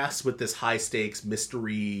contrasts with this high stakes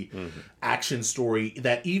mystery action story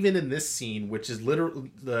that even in this scene, which is literally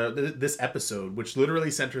this episode, which literally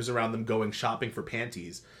centers around them going shopping for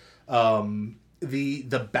panties,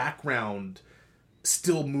 the background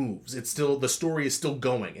still moves. The story is still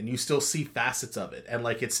going, and you still see facets of it, and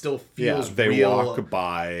like it still feels they real. walk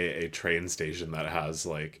by a train station that has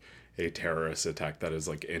like a terrorist attack that is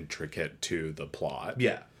like intricate to the plot.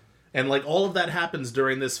 Yeah. And like all of that happens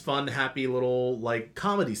during this fun, happy little like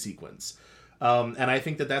comedy sequence. And I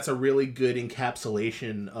think that's a really good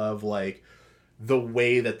encapsulation of like the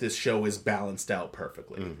way that this show is balanced out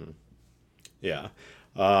perfectly. Mm-hmm. Yeah.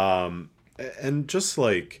 And just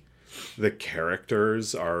like the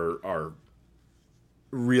characters are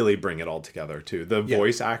really bring it all together too. The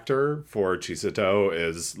voice actor for Chisato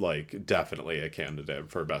is like definitely a candidate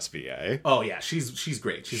for best VA. Oh yeah, she's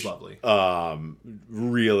great. She's lovely.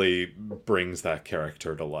 Really brings that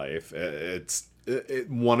character to life. It's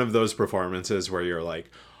one of those performances where you're like,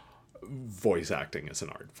 voice acting is an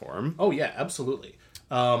art form. Oh yeah, absolutely.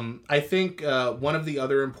 I think one of the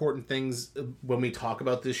other important things when we talk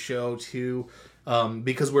about this show too,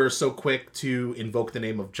 because we're so quick to invoke the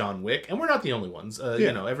name of John Wick, and we're not the only ones.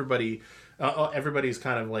 You know, everybody's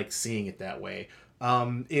kind of like seeing it that way.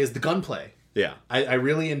 Is the gunplay. Yeah. I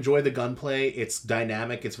really enjoy the gunplay. It's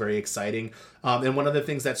dynamic. It's very exciting. And one of the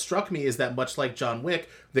things that struck me is that much like John Wick,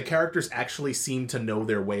 the characters actually seem to know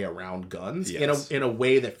their way around guns in a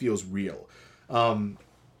way that feels real.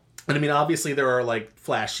 And I mean, obviously there are like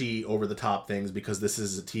flashy over the top things because this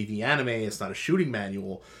is a TV anime. It's not a shooting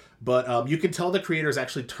manual. But you can tell the creators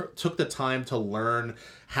actually took the time to learn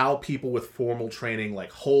how people with formal training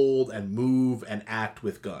like hold and move and act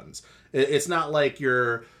with guns. It's not like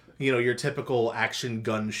your typical action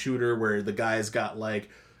gun shooter where the guy's got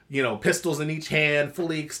like, pistols in each hand,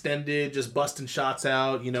 fully extended, just busting shots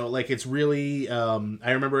out. Like it's really.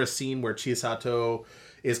 I remember a scene where Chisato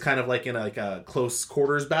is kind of like in a close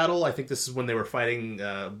quarters battle. I think this is when they were fighting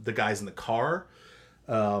the guys in the car.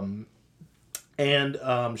 And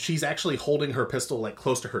she's actually holding her pistol like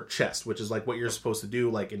close to her chest, which is like what you're supposed to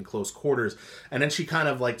do like in close quarters. And then she kind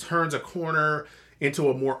of like turns a corner into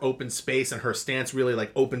a more open space, and her stance really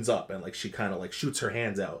like opens up, and like she kind of like shoots her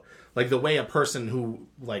hands out like the way a person who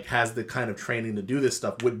like has the kind of training to do this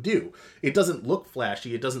stuff would do. It doesn't look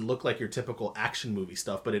flashy. It doesn't look like your typical action movie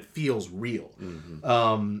stuff, but it feels real.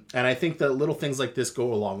 Mm-hmm. And I think that little things like this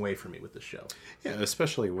go a long way for me with this show. Yeah,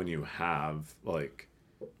 especially when you have like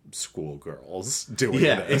schoolgirls doing this.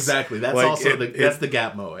 Yeah, exactly. That's like, also that's the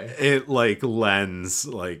gap moe. It like lends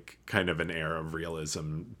like kind of an air of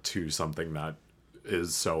realism to something that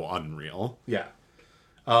is so unreal. Yeah.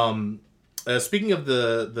 Speaking of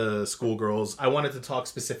the schoolgirls, I wanted to talk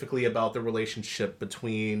specifically about the relationship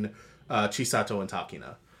between Chisato and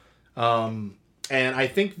Takina. And I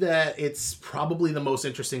think that it's probably the most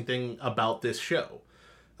interesting thing about this show.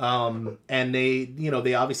 And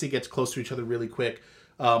they obviously get close to each other really quick.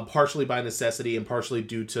 Partially by necessity and partially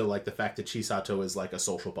due to like the fact that Chisato is like a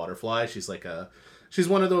social butterfly. She's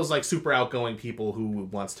one of those like super outgoing people who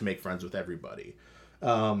wants to make friends with everybody.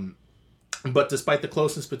 But despite the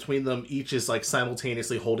closeness between them, each is like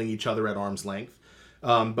simultaneously holding each other at arm's length.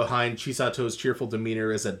 Behind Chisato's cheerful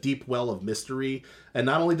demeanor is a deep well of mystery. And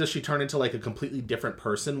not only does she turn into like a completely different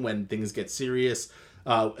person when things get serious,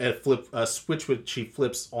 a switch which she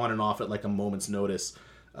flips on and off at like a moment's notice.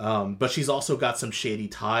 But she's also got some shady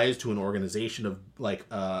ties to an organization of like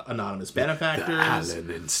anonymous benefactors,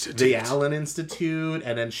 the Allen Institute,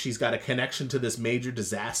 and then she's got a connection to this major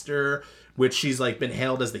disaster, which she's like been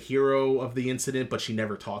hailed as the hero of the incident, but she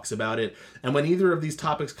never talks about it. And when either of these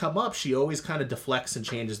topics come up, she always kind of deflects and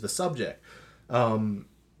changes the subject,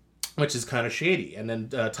 which is kind of shady. And then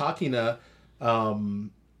Takina,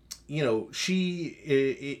 she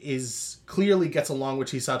is clearly gets along with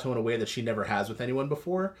Chisato in a way that she never has with anyone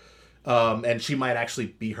before. And she might actually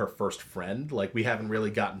be her first friend. Like, we haven't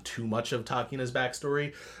really gotten too much of Takina's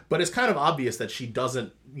backstory, but it's kind of obvious that she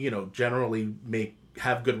doesn't, generally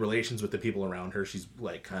have good relations with the people around her. She's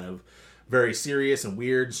like kind of very serious and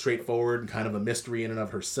weird, straightforward, and kind of a mystery in and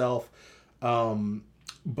of herself.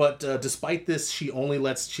 But despite this, she only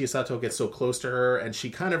lets Chisato get so close to her, and she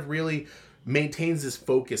kind of really maintains this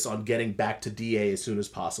focus on getting back to DA as soon as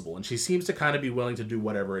possible, and she seems to kind of be willing to do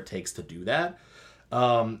whatever it takes to do that.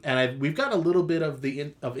 We've got a little bit of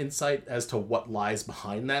insight as to what lies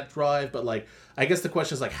behind that drive, but like I guess the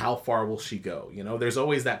question is like, how far will she go? There's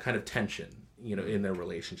always that kind of tension, in their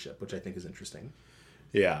relationship, which I think is interesting.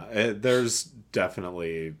 Yeah, there's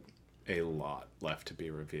definitely a lot left to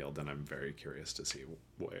be revealed, and I'm very curious to see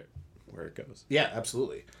where it goes. Yeah,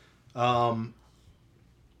 absolutely. And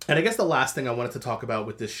I guess the last thing I wanted to talk about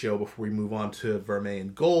with this show before we move on to Vermeil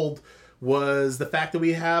Gold was the fact that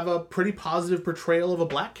we have a pretty positive portrayal of a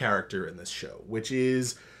black character in this show, which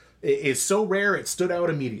is so rare it stood out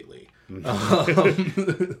immediately.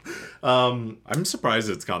 I'm surprised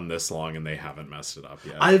it's gone this long and they haven't messed it up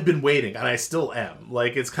yet. I've been waiting, and I still am.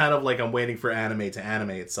 Like, it's kind of like I'm waiting for anime to anime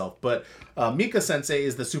itself. But Mika Sensei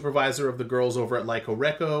is the supervisor of the girls over at Laiko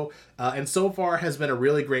Reko, and so far has been a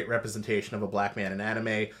really great representation of a black man in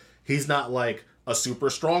anime. He's not like a super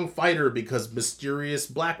strong fighter because mysterious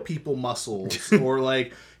black people muscles, or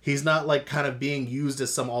like he's not like kind of being used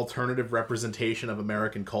as some alternative representation of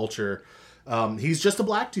American culture. He's just a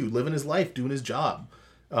black dude living his life, doing his job.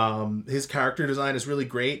 His character design is really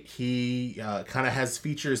great. He kind of has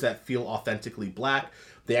features that feel authentically black.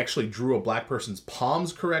 They actually drew a black person's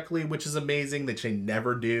palms correctly, which is amazing, which they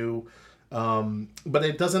never do. But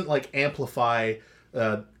it doesn't like amplify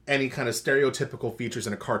any kind of stereotypical features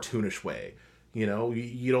in a cartoonish way. You know,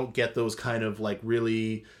 you don't get those kind of like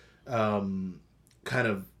really kind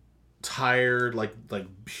of tired like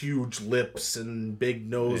huge lips and big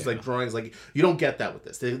nose like drawings. Like you don't get that with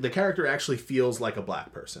this. The character actually feels like a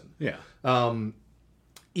black person. Yeah.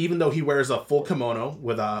 Even though he wears a full kimono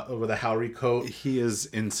with a haori coat, he is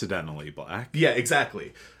incidentally black. Yeah,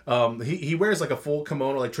 exactly. He wears like a full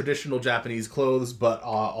kimono, like traditional Japanese clothes, but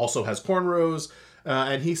also has cornrows.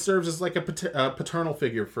 And he serves as like a paternal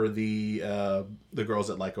figure for the girls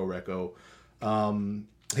at Lyco Reco.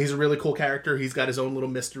 He's a really cool character. He's got his own little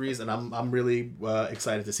mysteries, and I'm really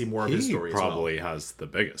excited to see more of his stories. He probably has the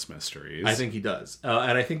biggest mysteries. I think he does,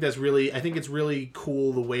 and I think it's really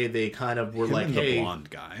cool the way they kind of were like, the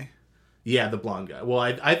blonde guy. Yeah, the blonde guy. Well,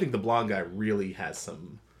 I think the blonde guy really has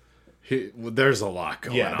some. There's a lot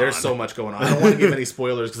going on. Yeah, there's so much going on. I don't want to give any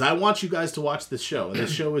spoilers because I want you guys to watch this show, and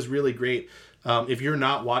this show is really great. If you're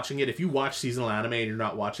not watching it, if you watch seasonal anime and you're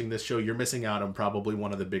not watching this show, you're missing out on probably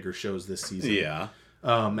one of the bigger shows this season. Yeah.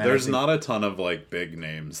 There's not a ton of like big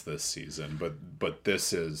names this season, but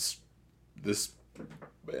this is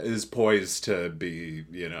poised to be,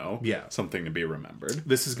 something to be remembered.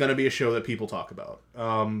 This is going to be a show that people talk about.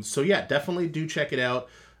 So yeah, definitely do check it out.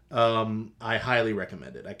 I highly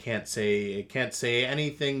recommend it. I can't say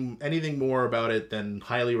anything more about it than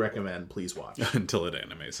highly recommend. Please watch until it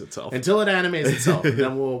animates itself.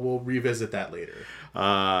 Then we'll revisit that later.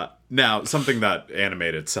 Now something that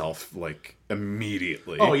animated itself like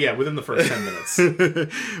immediately. Oh yeah, within the first 10 minutes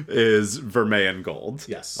is Vermeil Gold.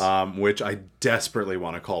 Yes. Which I desperately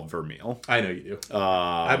want to call Vermeil. I know you do.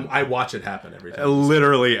 I watch it happen every time.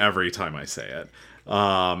 Literally every time I say it.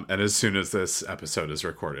 And as soon as this episode is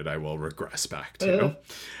recorded, I will regress back to.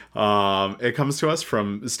 It comes to us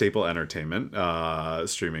from Staple Entertainment,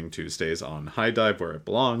 streaming Tuesdays on High Dive, where it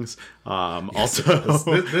belongs.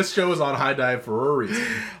 This show is on High Dive for a reason.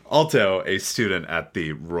 Alto, a student at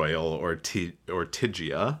the Royal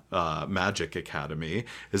Ortigia Magic Academy,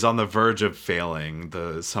 is on the verge of failing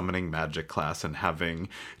the summoning magic class and having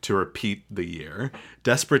to repeat the year.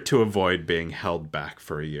 Desperate to avoid being held back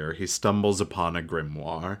for a year, he stumbles upon a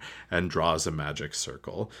grimoire and draws a magic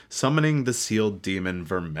circle, summoning the sealed demon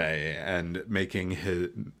Vermeil and making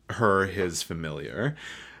her his familiar.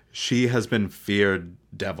 She has been feared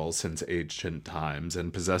devil since ancient times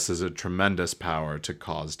and possesses a tremendous power to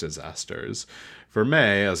cause disasters.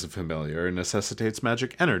 Vermeil, as a familiar, necessitates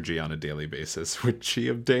magic energy on a daily basis, which she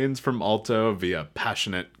obtains from Alto via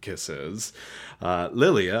passionate kisses.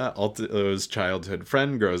 Lilia, Alto's childhood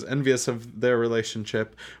friend, grows envious of their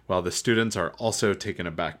relationship, while the students are also taken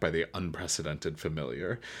aback by the unprecedented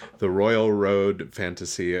familiar. The Royal Road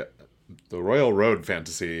fantasy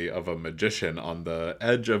of a magician on the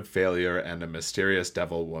edge of failure and a mysterious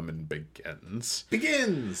devil woman begins.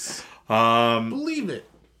 Believe it.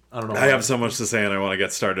 I don't know. I have so much to say and I want to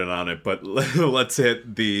get started on it, but let's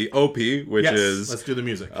hit the OP, which is... let's do the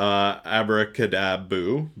music.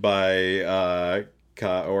 Abracadabu by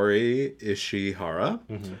Kaori Ishihara.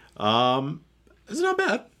 Mm-hmm. It's not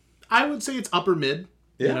bad. I would say it's upper mid.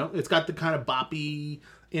 Yeah. You know, it's got the kind of boppy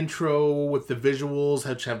intro with the visuals,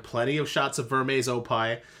 which have plenty of shots of Vermeil's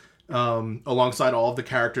Opie, alongside all of the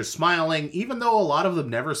characters smiling, even though a lot of them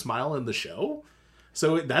never smile in the show.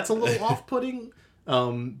 So that's a little off-putting.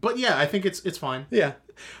 But yeah, I think it's fine. Yeah.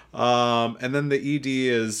 And then the ED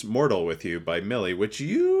is Mortal with You by Millie, which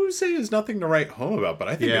you say is nothing to write home about, but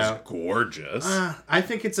I think it's gorgeous. I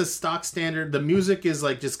think it's a stock standard. The music is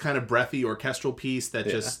like just kind of breathy orchestral piece that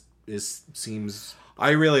just seems...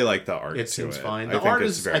 I really like the art. It seems fine. The art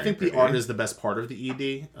is. I think the art is the best part of the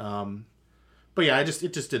ED. But yeah, it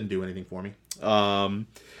just didn't do anything for me. All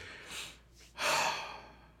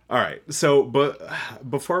right. So, but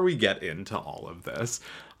before we get into all of this,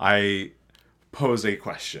 I pose a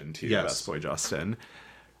question to you, Best Boy Justin.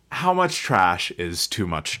 How much trash is too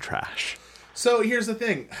much trash? So here's the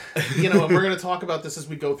thing. And we're going to talk about this as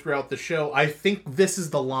we go throughout the show. I think this is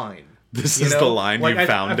the line. This is the line. Like, you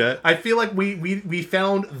found it. I feel like we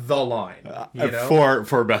found the line.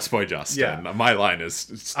 For Best Boy Justin. Yeah. My line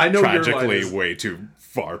is tragically way too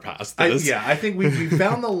far past this. I think we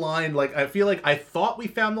found the line. Like, I feel like I thought we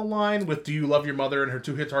found the line with "Do you love your mother?" and her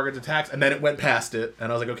 2 hit targets attacks, and then it went past it,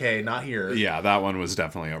 and I was like, okay, not here. Yeah, that one was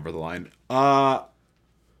definitely over the line.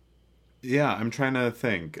 Yeah, I'm trying to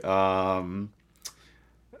think.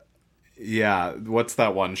 Yeah, what's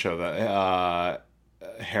that one show that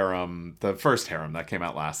Harem, the first Harem that came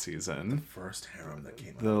out last season? The first Harem that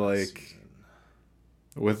came out last season.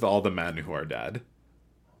 With all the men who are dead.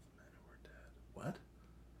 What?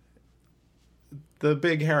 The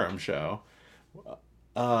big Harem show. Did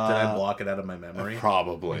I block it out of my memory?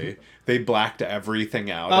 Probably. They blacked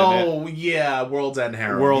everything out. Oh, yeah. World's End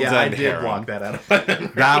Harem. I did block that out of my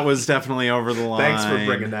memory. That was definitely over the line. Thanks for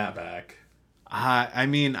bringing that back. I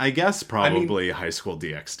mean, I guess probably High School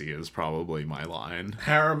DxD is probably my line.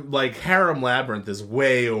 Harem Labyrinth is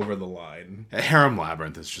way over the line. Harem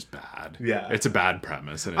Labyrinth is just bad. Yeah. It's a bad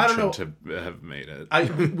premise, and it shouldn't have made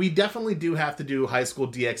it. We definitely do have to do High School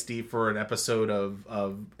DxD for an episode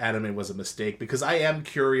of Anime Was a Mistake, because I am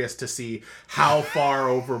curious to see how far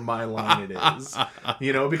over my line it is.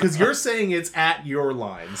 Because you're saying it's at your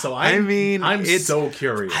line. So I'm so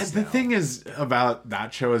curious. The thing is about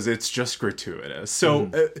that show is it's just gratuitous.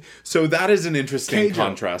 So so that is an interesting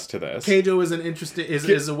contrast to this. Keijo is an interesting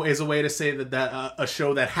is a way to say that a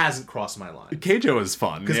show that hasn't crossed my line. Keijo is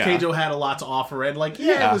fun because Keijo had a lot to offer, and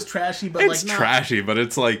it was trashy, but it's trashy, but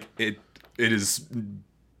it's like it is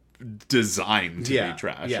designed to be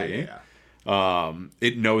trashy.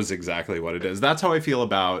 It knows exactly what it is. That's how I feel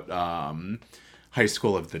about High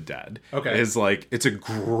School of the Dead. Okay. Is it's a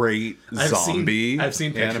great zombie I've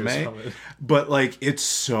seen anime. But it's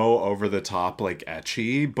so over the top,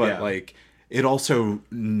 ecchi, but it also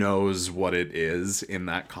knows what it is in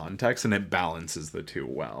that context, and it balances the two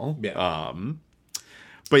well. Yeah.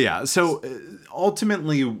 But yeah, so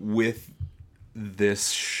ultimately with this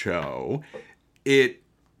show,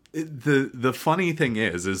 the funny thing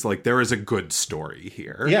is there is a good story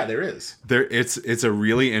here. Yeah, there is. It's a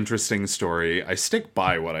really interesting story. I stick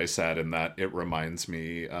by what I said in that it reminds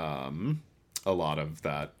me a lot of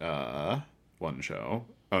that one show.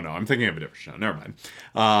 Oh no, I'm thinking of a different show. Never mind.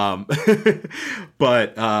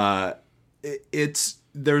 But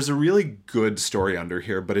there's a really good story under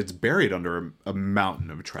here, but it's buried under a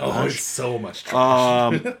mountain of trash. Oh, it's so much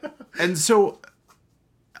trash. And so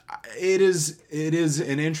it is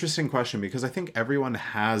an interesting question, because I think everyone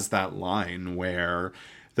has that line where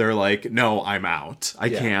they're like, no, I'm out. I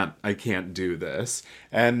can't do this.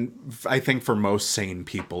 And I think for most sane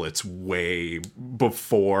people, it's way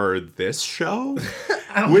before this show.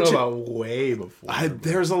 I don't know about way before.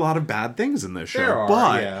 There's a lot of bad things in this show.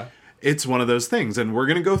 But it's one of those things, and we're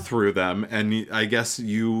going to go through them, and I guess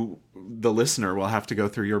you, the listener, will have to go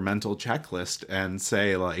through your mental checklist and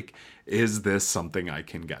say, is this something I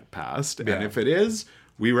can get past? Yeah. And if it is,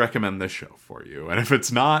 we recommend this show for you. And if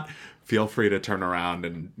it's not, feel free to turn around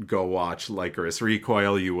and go watch Lycoris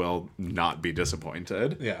Recoil. You will not be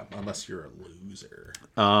disappointed. Yeah, unless you're a loser.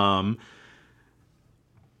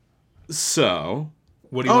 So...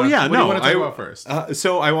 What do you want to talk about first?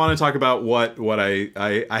 So I want to talk about what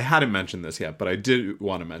I hadn't mentioned this yet, but I did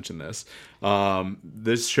want to mention this.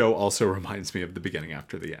 This show also reminds me of The Beginning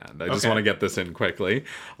After the End. I just want to get this in quickly.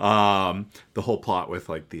 The whole plot with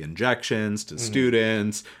the injections to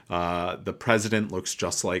students. The president looks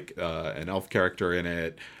just like an elf character in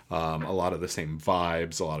it. A lot of the same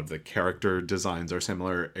vibes. A lot of the character designs are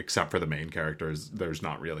similar, except for the main characters. There's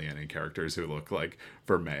not really any characters who look like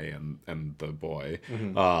Vermey and the boy.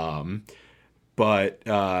 But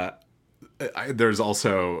there's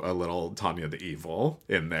also a little Tanya the Evil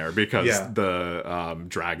in there, because the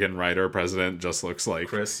dragon rider president just looks like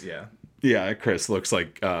Chris. Yeah, Chris looks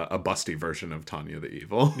like a busty version of Tanya the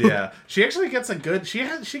Evil. Yeah, she actually gets a good. She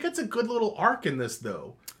gets a good little arc in this,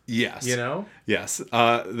 though. Yes. Yes.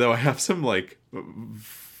 Though I have some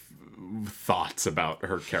thoughts about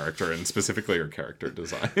her character, and specifically her character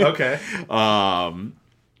design. Okay.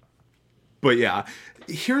 But yeah,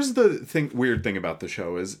 here's the weird thing about the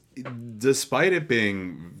show is, despite it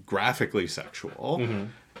being graphically sexual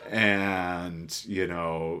and,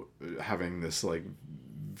 having this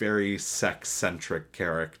very sex-centric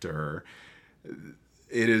character,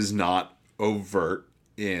 it is not overt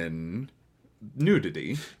in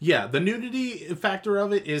nudity. Yeah, the nudity factor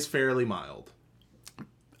of it is fairly mild.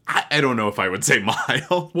 I don't know if I would say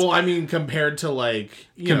mild. Well, I mean, compared to to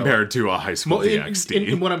a High School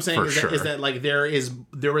DxD. What I'm saying is that there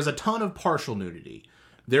is a ton of partial nudity.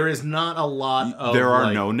 There is not a lot of... There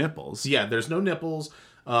are no nipples. Yeah, there's no nipples.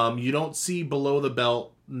 You don't see below the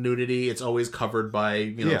belt nudity. It's always covered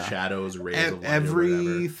by shadows, rays of light.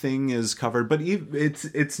 Everything is covered, but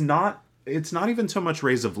it's not even so much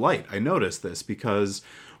rays of light. I noticed this because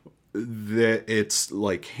it's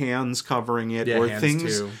like hands covering it, or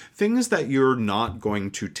things that you're not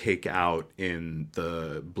going to take out in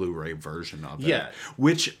the Blu-ray version of it.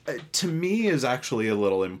 Which to me is actually a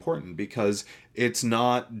little important, because it's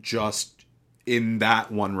not just in that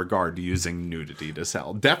one regard using nudity to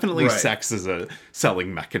sell. Definitely sex is a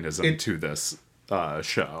selling mechanism to this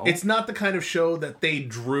show. It's not the kind of show that they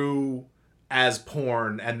drew as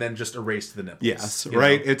porn and then just erased the nipples. Yes,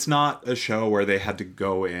 right. It's not a show where they had to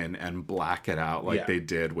go in and black it out like they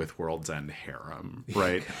did with World's End Harem,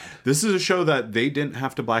 right? This is a show that they didn't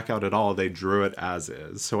have to black out at all. They drew it as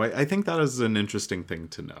is. So I think that is an interesting thing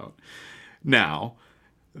to note. Now,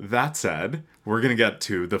 that said, we're going to get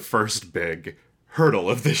to the first big hurdle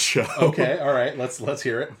of this show. Okay, all right. Let's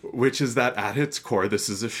hear it. Which is that at its core, this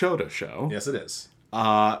is a Shota show. Yes, it is.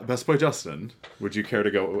 Best Boy Justin, would you care to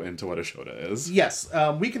go into what a Shota is? Yes,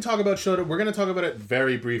 we can talk about Shota. We're going to talk about it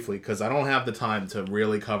very briefly because I don't have the time to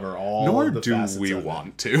really cover all the facets of it. Nor do we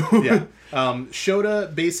want to.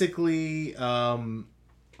 Shota, basically,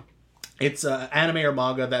 it's anime or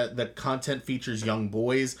manga that the content features young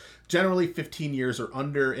boys, generally 15 years or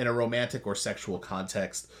under, in a romantic or sexual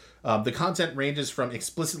context. The content ranges from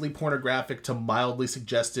explicitly pornographic to mildly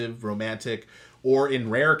suggestive, romantic, or in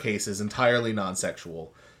rare cases, entirely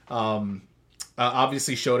non-sexual.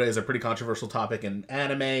 Obviously, Shota is a pretty controversial topic in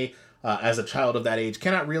anime. As a child of that age,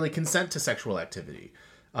 cannot really consent to sexual activity.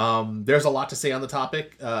 There's a lot to say on the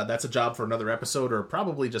topic. That's a job for another episode, or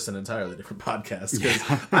probably just an entirely different podcast. Because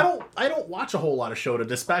I don't watch a whole lot of Shota,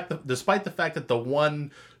 despite the fact that the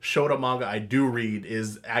one Shota manga I do read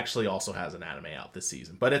is actually also has an anime out this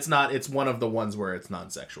season. But it's not. It's one of the ones where it's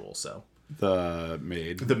non-sexual. So the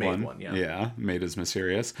maid one, yeah, Maid is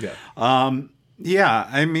Mysterious. Yeah,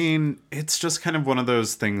 I mean, it's just kind of one of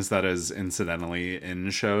those things that is incidentally in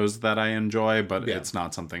shows that I enjoy, but it's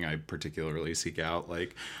not something I particularly seek out.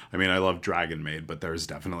 Like, I mean, I love Dragon Maid, but there's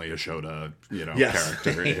definitely a Shota,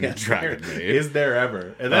 character in Dragon Maid. Is there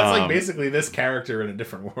ever? And that's like basically this character in a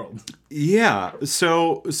different world. Yeah,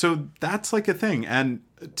 so that's like a thing. And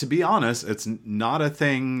to be honest, it's not a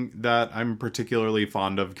thing that I'm particularly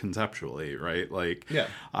fond of conceptually, right? Like,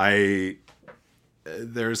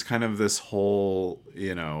 there's kind of this whole,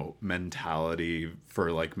 mentality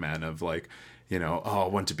for like men of like, I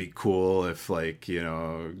want to be cool if like,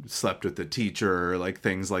 slept with the teacher, like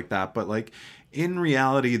things like that. But like in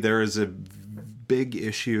reality, there is a big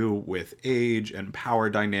issue with age and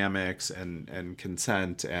power dynamics and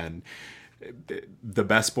consent, and the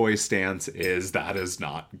Best Boy stance is that is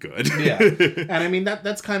not good. And I mean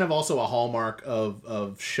that's kind of also a hallmark of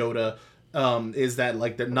Shota. Is that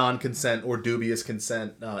like the non-consent or dubious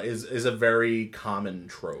consent is a very common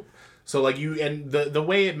trope. So like the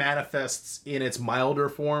way it manifests in its milder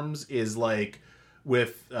forms is like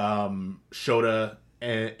with Shota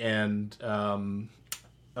and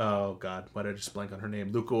oh god, why did I just blank on her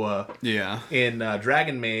name? Lukua. Yeah. In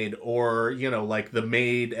Dragon Maid, or like the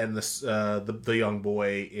maid and the young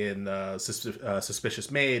boy in Suspicious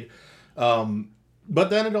Maid.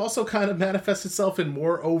 But then it also kind of manifests itself in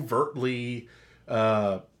more overtly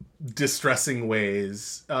distressing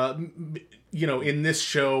ways, in this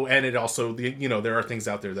show. And it also, there are things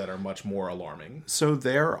out there that are much more alarming. So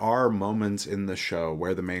there are moments in the show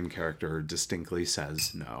where the main character distinctly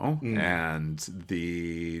says no, and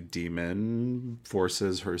the demon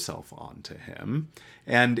forces herself onto him.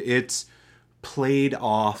 And it's played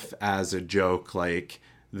off as a joke, like,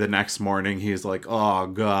 the next morning he's like, oh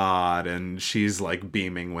god, and she's like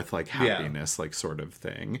beaming with like happiness, like sort of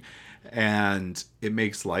thing. And it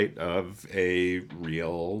makes light of a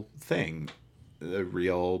real thing, a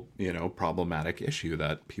real, problematic issue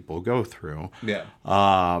that people go through.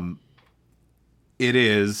 It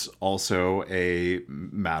is also a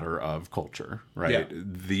matter of culture, right?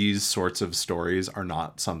 These sorts of stories are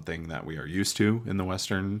not something that we are used to in the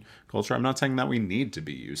Western culture. I'm not saying that we need to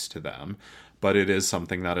be used to them, but it is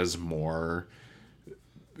something that is more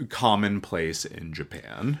commonplace in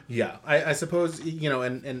Japan. Yeah, I suppose,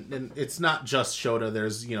 and it's not just Shota.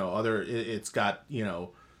 There's, other, it's got,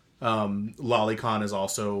 Lolicon is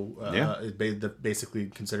also basically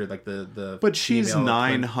considered like the but she's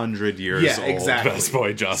 900 years old. Exactly. Best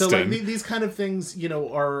Boy Justin. So like these kind of things,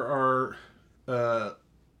 are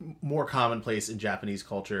more commonplace in Japanese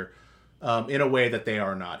culture in a way that they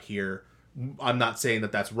are not here. I'm not saying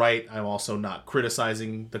that that's right. I'm also not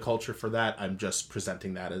criticizing the culture for that. I'm just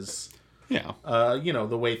presenting that as Yeah.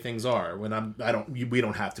 The way things are. When we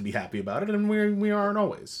don't have to be happy about it, and we aren't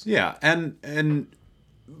always. Yeah, and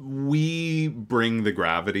we bring the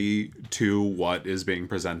gravity to what is being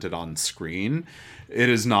presented on screen. It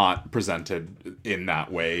is not presented in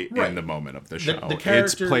that way in the moment of the show. The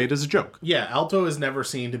character, it's played as a joke. Yeah, Alto is never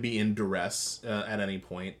seen to be in duress at any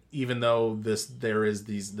point, even though there is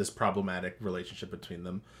this problematic relationship between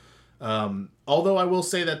them. Although I will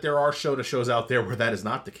say that there are shows out there where that is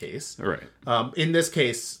not the case. Right. In this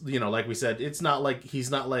case, like we said, it's not like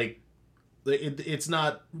it's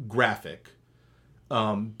not graphic.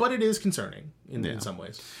 But it is concerning in some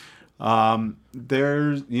ways.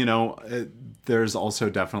 There's also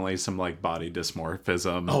definitely some like body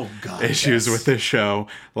dysmorphism issues with this show.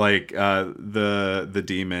 Like the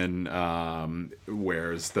demon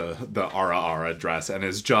wears the Ara Ara dress and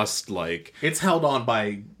is just like, it's held on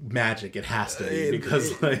by magic. It has to be,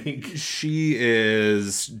 because she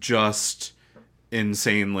is just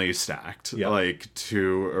insanely stacked, like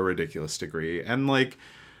to a ridiculous degree. And like,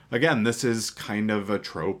 again, this is kind of a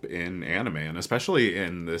trope in anime, and especially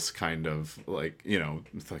in this kind of like,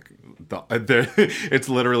 it's like it's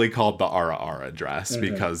literally called the Ara Ara dress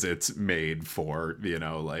because it's made for,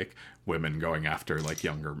 like women going after like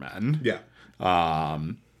younger men. Yeah.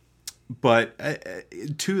 But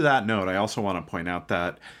to that note, I also want to point out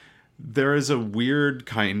that there is a weird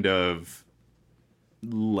kind of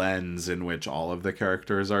lens in which all of the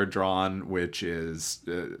characters are drawn, which is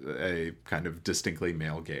a kind of distinctly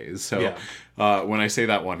male gaze. So when I say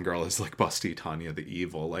that one girl is like busty Tanya the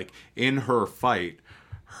Evil, like in her fight,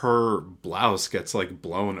 her blouse gets like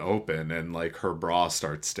blown open and like her bra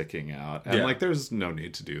starts sticking out, and like there's no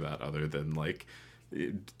need to do that other than like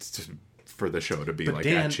for the show to be like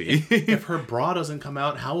Dan, etchy. if her bra doesn't come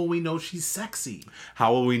out, how will we know she's sexy?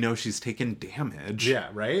 How will we know she's taken damage? Yeah,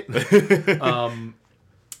 right.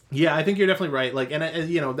 Yeah, I think you're definitely right. Like, and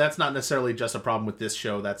that's not necessarily just a problem with this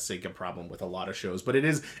show. That's like a problem with a lot of shows, but it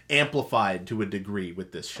is amplified to a degree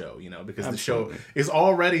with this show. Because the show is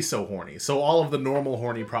already so horny, so all of the normal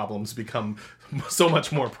horny problems become so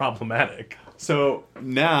much more problematic. So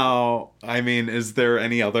now, I mean, is there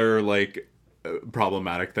any other like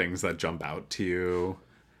problematic things that jump out to you?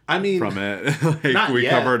 I mean, from it, like we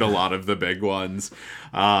covered a lot of the big ones.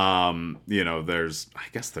 There's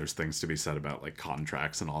things to be said about like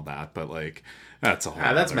contracts and all that, but like that's a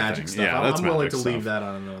whole that's magic thing. stuff. Yeah, that's I'm willing to leave that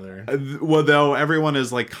on another. Well, though everyone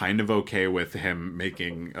is like kind of okay with him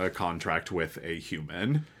making a contract with a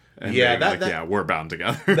human. And we're bound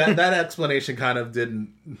together. that explanation kind of didn't,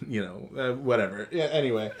 whatever. Yeah.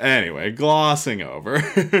 Anyway, glossing over,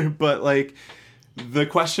 but like. The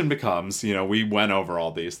question becomes, we went over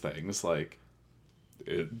all these things, like,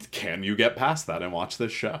 can you get past that and watch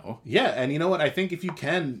this show? Yeah, and you know what? I think if you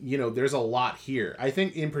can, there's a lot here. I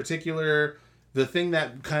think in particular, the thing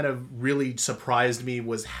that kind of really surprised me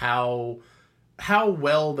was how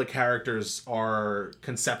well the characters are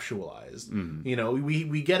conceptualized.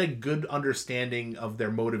 We get a good understanding of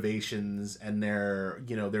their motivations and their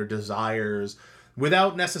desires,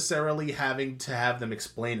 without necessarily having to have them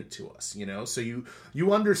explain it to us, So you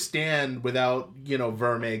understand without,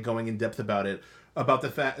 Verme going in depth about it, about the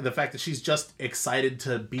fact that she's just excited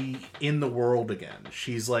to be in the world again.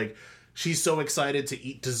 She's so excited to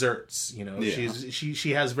eat desserts,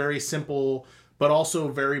 She has very simple but also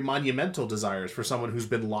very monumental desires for someone who's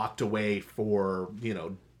been locked away for,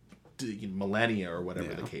 millennia or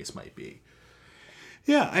whatever the case might be.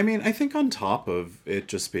 Yeah, I mean, I think on top of it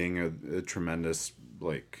just being a tremendous,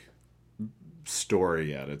 like,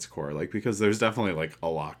 story at its core, like, because there's definitely, like, a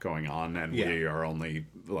lot going on, and we are only,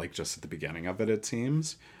 like, just at the beginning of it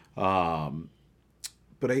seems. But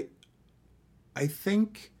I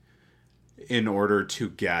think in order to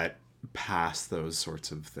get past those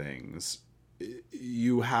sorts of things,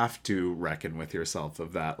 you have to reckon with yourself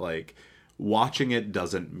of that, like, watching it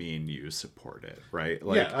doesn't mean you support it, right?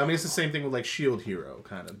 Like, yeah, I mean, it's the same thing with like Shield Hero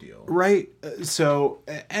kind of deal, right? So,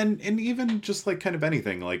 and even just like kind of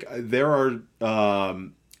anything, like there are,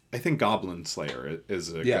 I think Goblin Slayer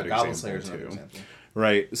is a good Goblin example too,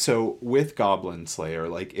 right? So with Goblin Slayer,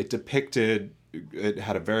 like it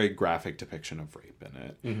had a very graphic depiction of rape in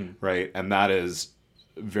it, right? And that is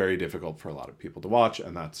very difficult for a lot of people to watch,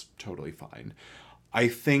 and that's totally fine. I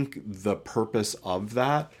think the purpose of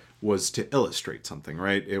that was to illustrate something,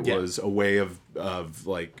 right? It was a way of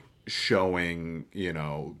like showing,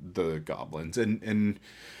 the goblins. And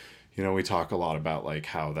we talk a lot about like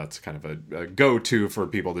how that's kind of a go-to for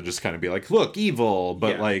people to just kind of be like, look, evil.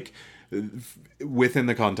 But like within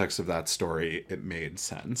the context of that story, it made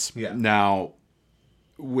sense. Yeah. Now,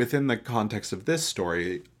 within the context of this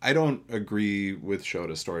story, I don't agree with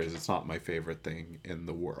Shota stories. It's not my favorite thing in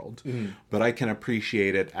the world. But I can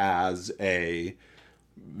appreciate it as a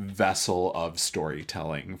vessel of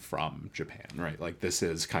storytelling from Japan, right? Like, this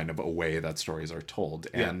is kind of a way that stories are told.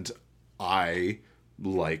 And I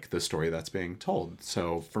like the story that's being told.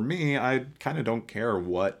 So for me, I kind of don't care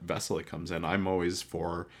what vessel it comes in. I'm always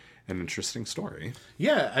for an interesting story.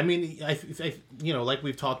 Yeah, I mean, I like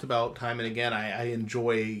we've talked about time and again, I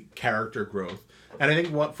enjoy character growth, and I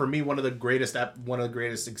think one of the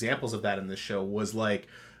greatest examples of that in this show was, like,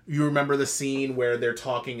 you remember the scene where they're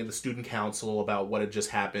talking in the student council about what had just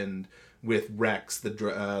happened with Rex,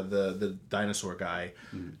 the dinosaur guy,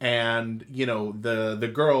 and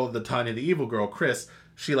the girl, the Tanya the evil girl, Chris,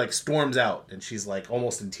 she like storms out and she's like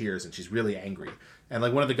almost in tears and she's really angry. And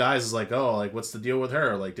like one of the guys is like, oh, like what's the deal with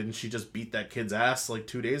her? Like, didn't she just beat that kid's ass like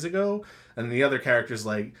 2 days ago? And the other character's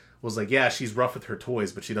was like, yeah, she's rough with her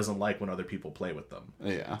toys, but she doesn't like when other people play with them.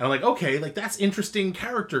 Yeah. And I'm like, okay, like that's interesting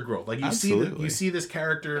character growth. Like you see this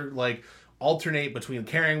character like alternate between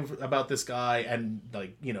caring about this guy and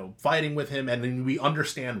like, fighting with him, and then we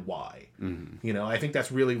understand why. I think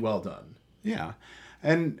that's really well done. Yeah.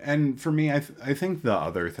 And for me, I think the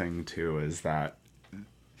other thing too is that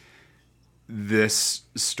this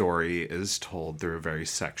story is told through a very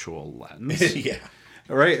sexual lens. Yeah.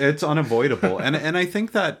 Right? It's unavoidable. and I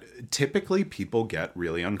think that typically people get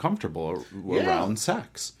really uncomfortable around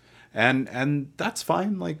sex. And that's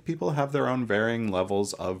fine. Like, people have their own varying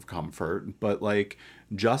levels of comfort, but like,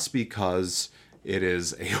 just because it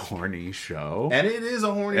is a horny show. And it is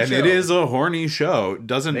a horny show. And it is a horny show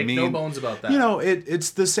doesn't mean... Make no bones about that. It's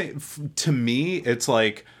the same. To me, it's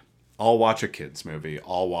like, I'll watch a kid's movie.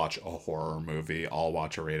 I'll watch a horror movie. I'll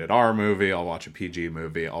watch a rated R movie. I'll watch a PG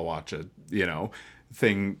movie. I'll watch a,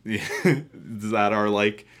 thing that are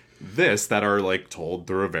like this, that are like told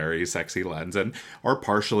through a very sexy lens and are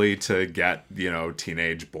partially to get,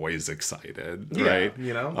 teenage boys excited, right?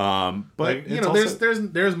 But like,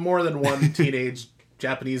 there's more than one teenage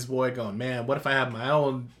Japanese boy going, man, what if I have my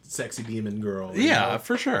own sexy demon girl? Yeah,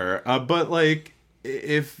 for sure. But like,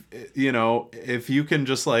 if you can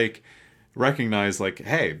just like recognize like,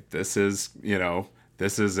 hey, this is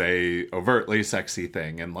a overtly sexy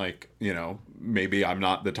thing, and like, maybe I'm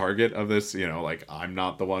not the target of this, like, I'm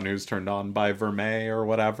not the one who's turned on by Vermeil or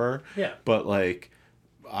whatever. Yeah. But like,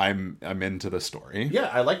 I'm into the story.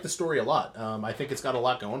 Yeah, I like the story a lot. I think it's got a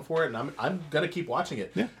lot going for it, and I'm gonna keep watching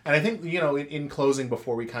it. Yeah. And I think, in closing,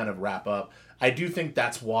 before we kind of wrap up, I do think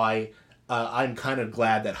that's why I'm kind of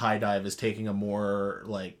glad that High Dive is taking a more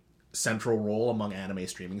like central role among anime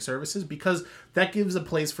streaming services, because that gives a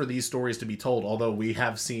place for these stories to be told. Although we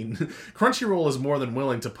have seen Crunchyroll is more than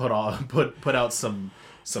willing to put out some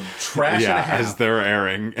trash and a half. As they're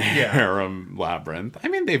airing Harem Labyrinth. I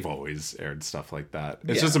mean, they've always aired stuff like that.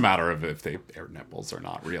 It's just a matter of if they air nipples or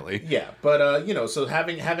not, really. Yeah, but so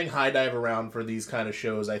having High Dive around for these kind of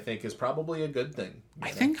shows, I think, is probably a good thing. I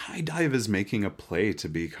think High Dive is making a play to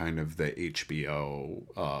be kind of the HBO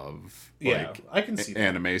of I can see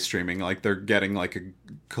anime streaming. Like, they're getting like a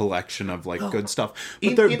collection of like good stuff.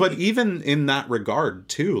 But even in that regard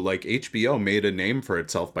too, like, HBO made a name for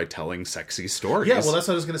itself by telling sexy stories. Yeah, well, that's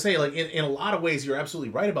what I was going to say. Like, in a lot of ways, you're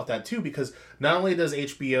absolutely right about that too, because not only does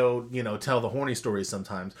HBO, tell the horny stories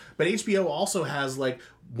sometimes, but HBO also has like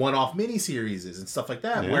one-off miniseries and stuff like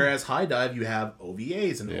that. Yeah. Whereas High Dive, you have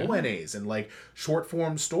OVAs and ONAs and like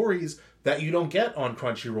short-form stories that you don't get on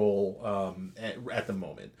Crunchyroll at the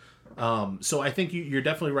moment. So I think you're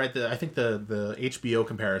definitely right. I think the HBO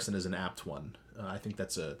comparison is an apt one. I think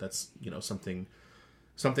that's something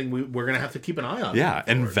we're gonna have to keep an eye on. Yeah,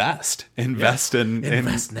 invest in anime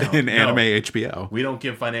HBO. We don't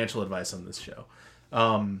give financial advice on this show.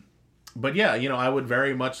 But yeah, I would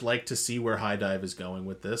very much like to see where High Dive is going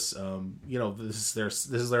with this. This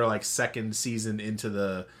is their like second season into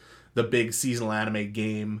the big seasonal anime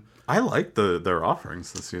game. I like their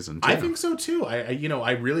offerings this season too. I think so too.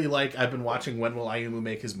 I really like. I've been watching When Will Ayumu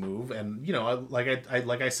Make His Move, and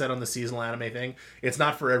like I said on the seasonal anime thing, it's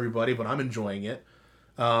not for everybody, but I'm enjoying it.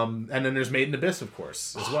 And then there's Made in Abyss, of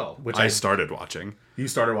course, as well, which I started watching. You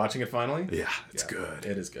started watching it finally? Yeah, it's good.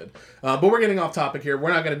 It is good. But we're getting off topic here.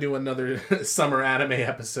 We're not going to do another summer anime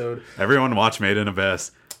episode. Everyone watch Made in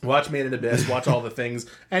Abyss. Watch Made in Abyss. Watch all the things.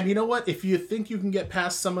 And you know what? If you think you can get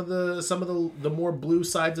past some of the more blue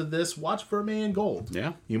sides of this, watch Vermeil and Gold.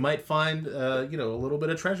 Yeah, you might find a little bit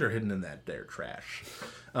of treasure hidden in that there trash.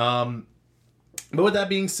 But with that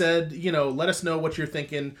being said, let us know what you're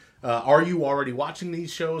thinking. Are you already watching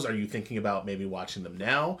these shows? Are you thinking about maybe watching them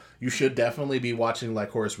now? You should definitely be watching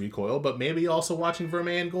Lycoris Recoil, but maybe also watching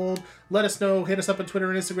Vermilion Gold. Let us know. Hit us up on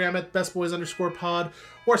Twitter and Instagram at bestboys_pod,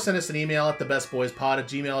 or send us an email at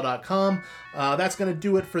thebestboyspod@gmail.com. That's going to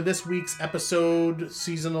do it for this week's episode,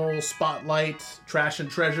 Seasonal Spotlight, Trash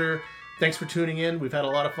and Treasure. Thanks for tuning in. We've had a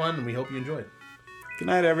lot of fun, and we hope you enjoyed. Good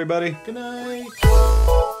night, everybody. Good night.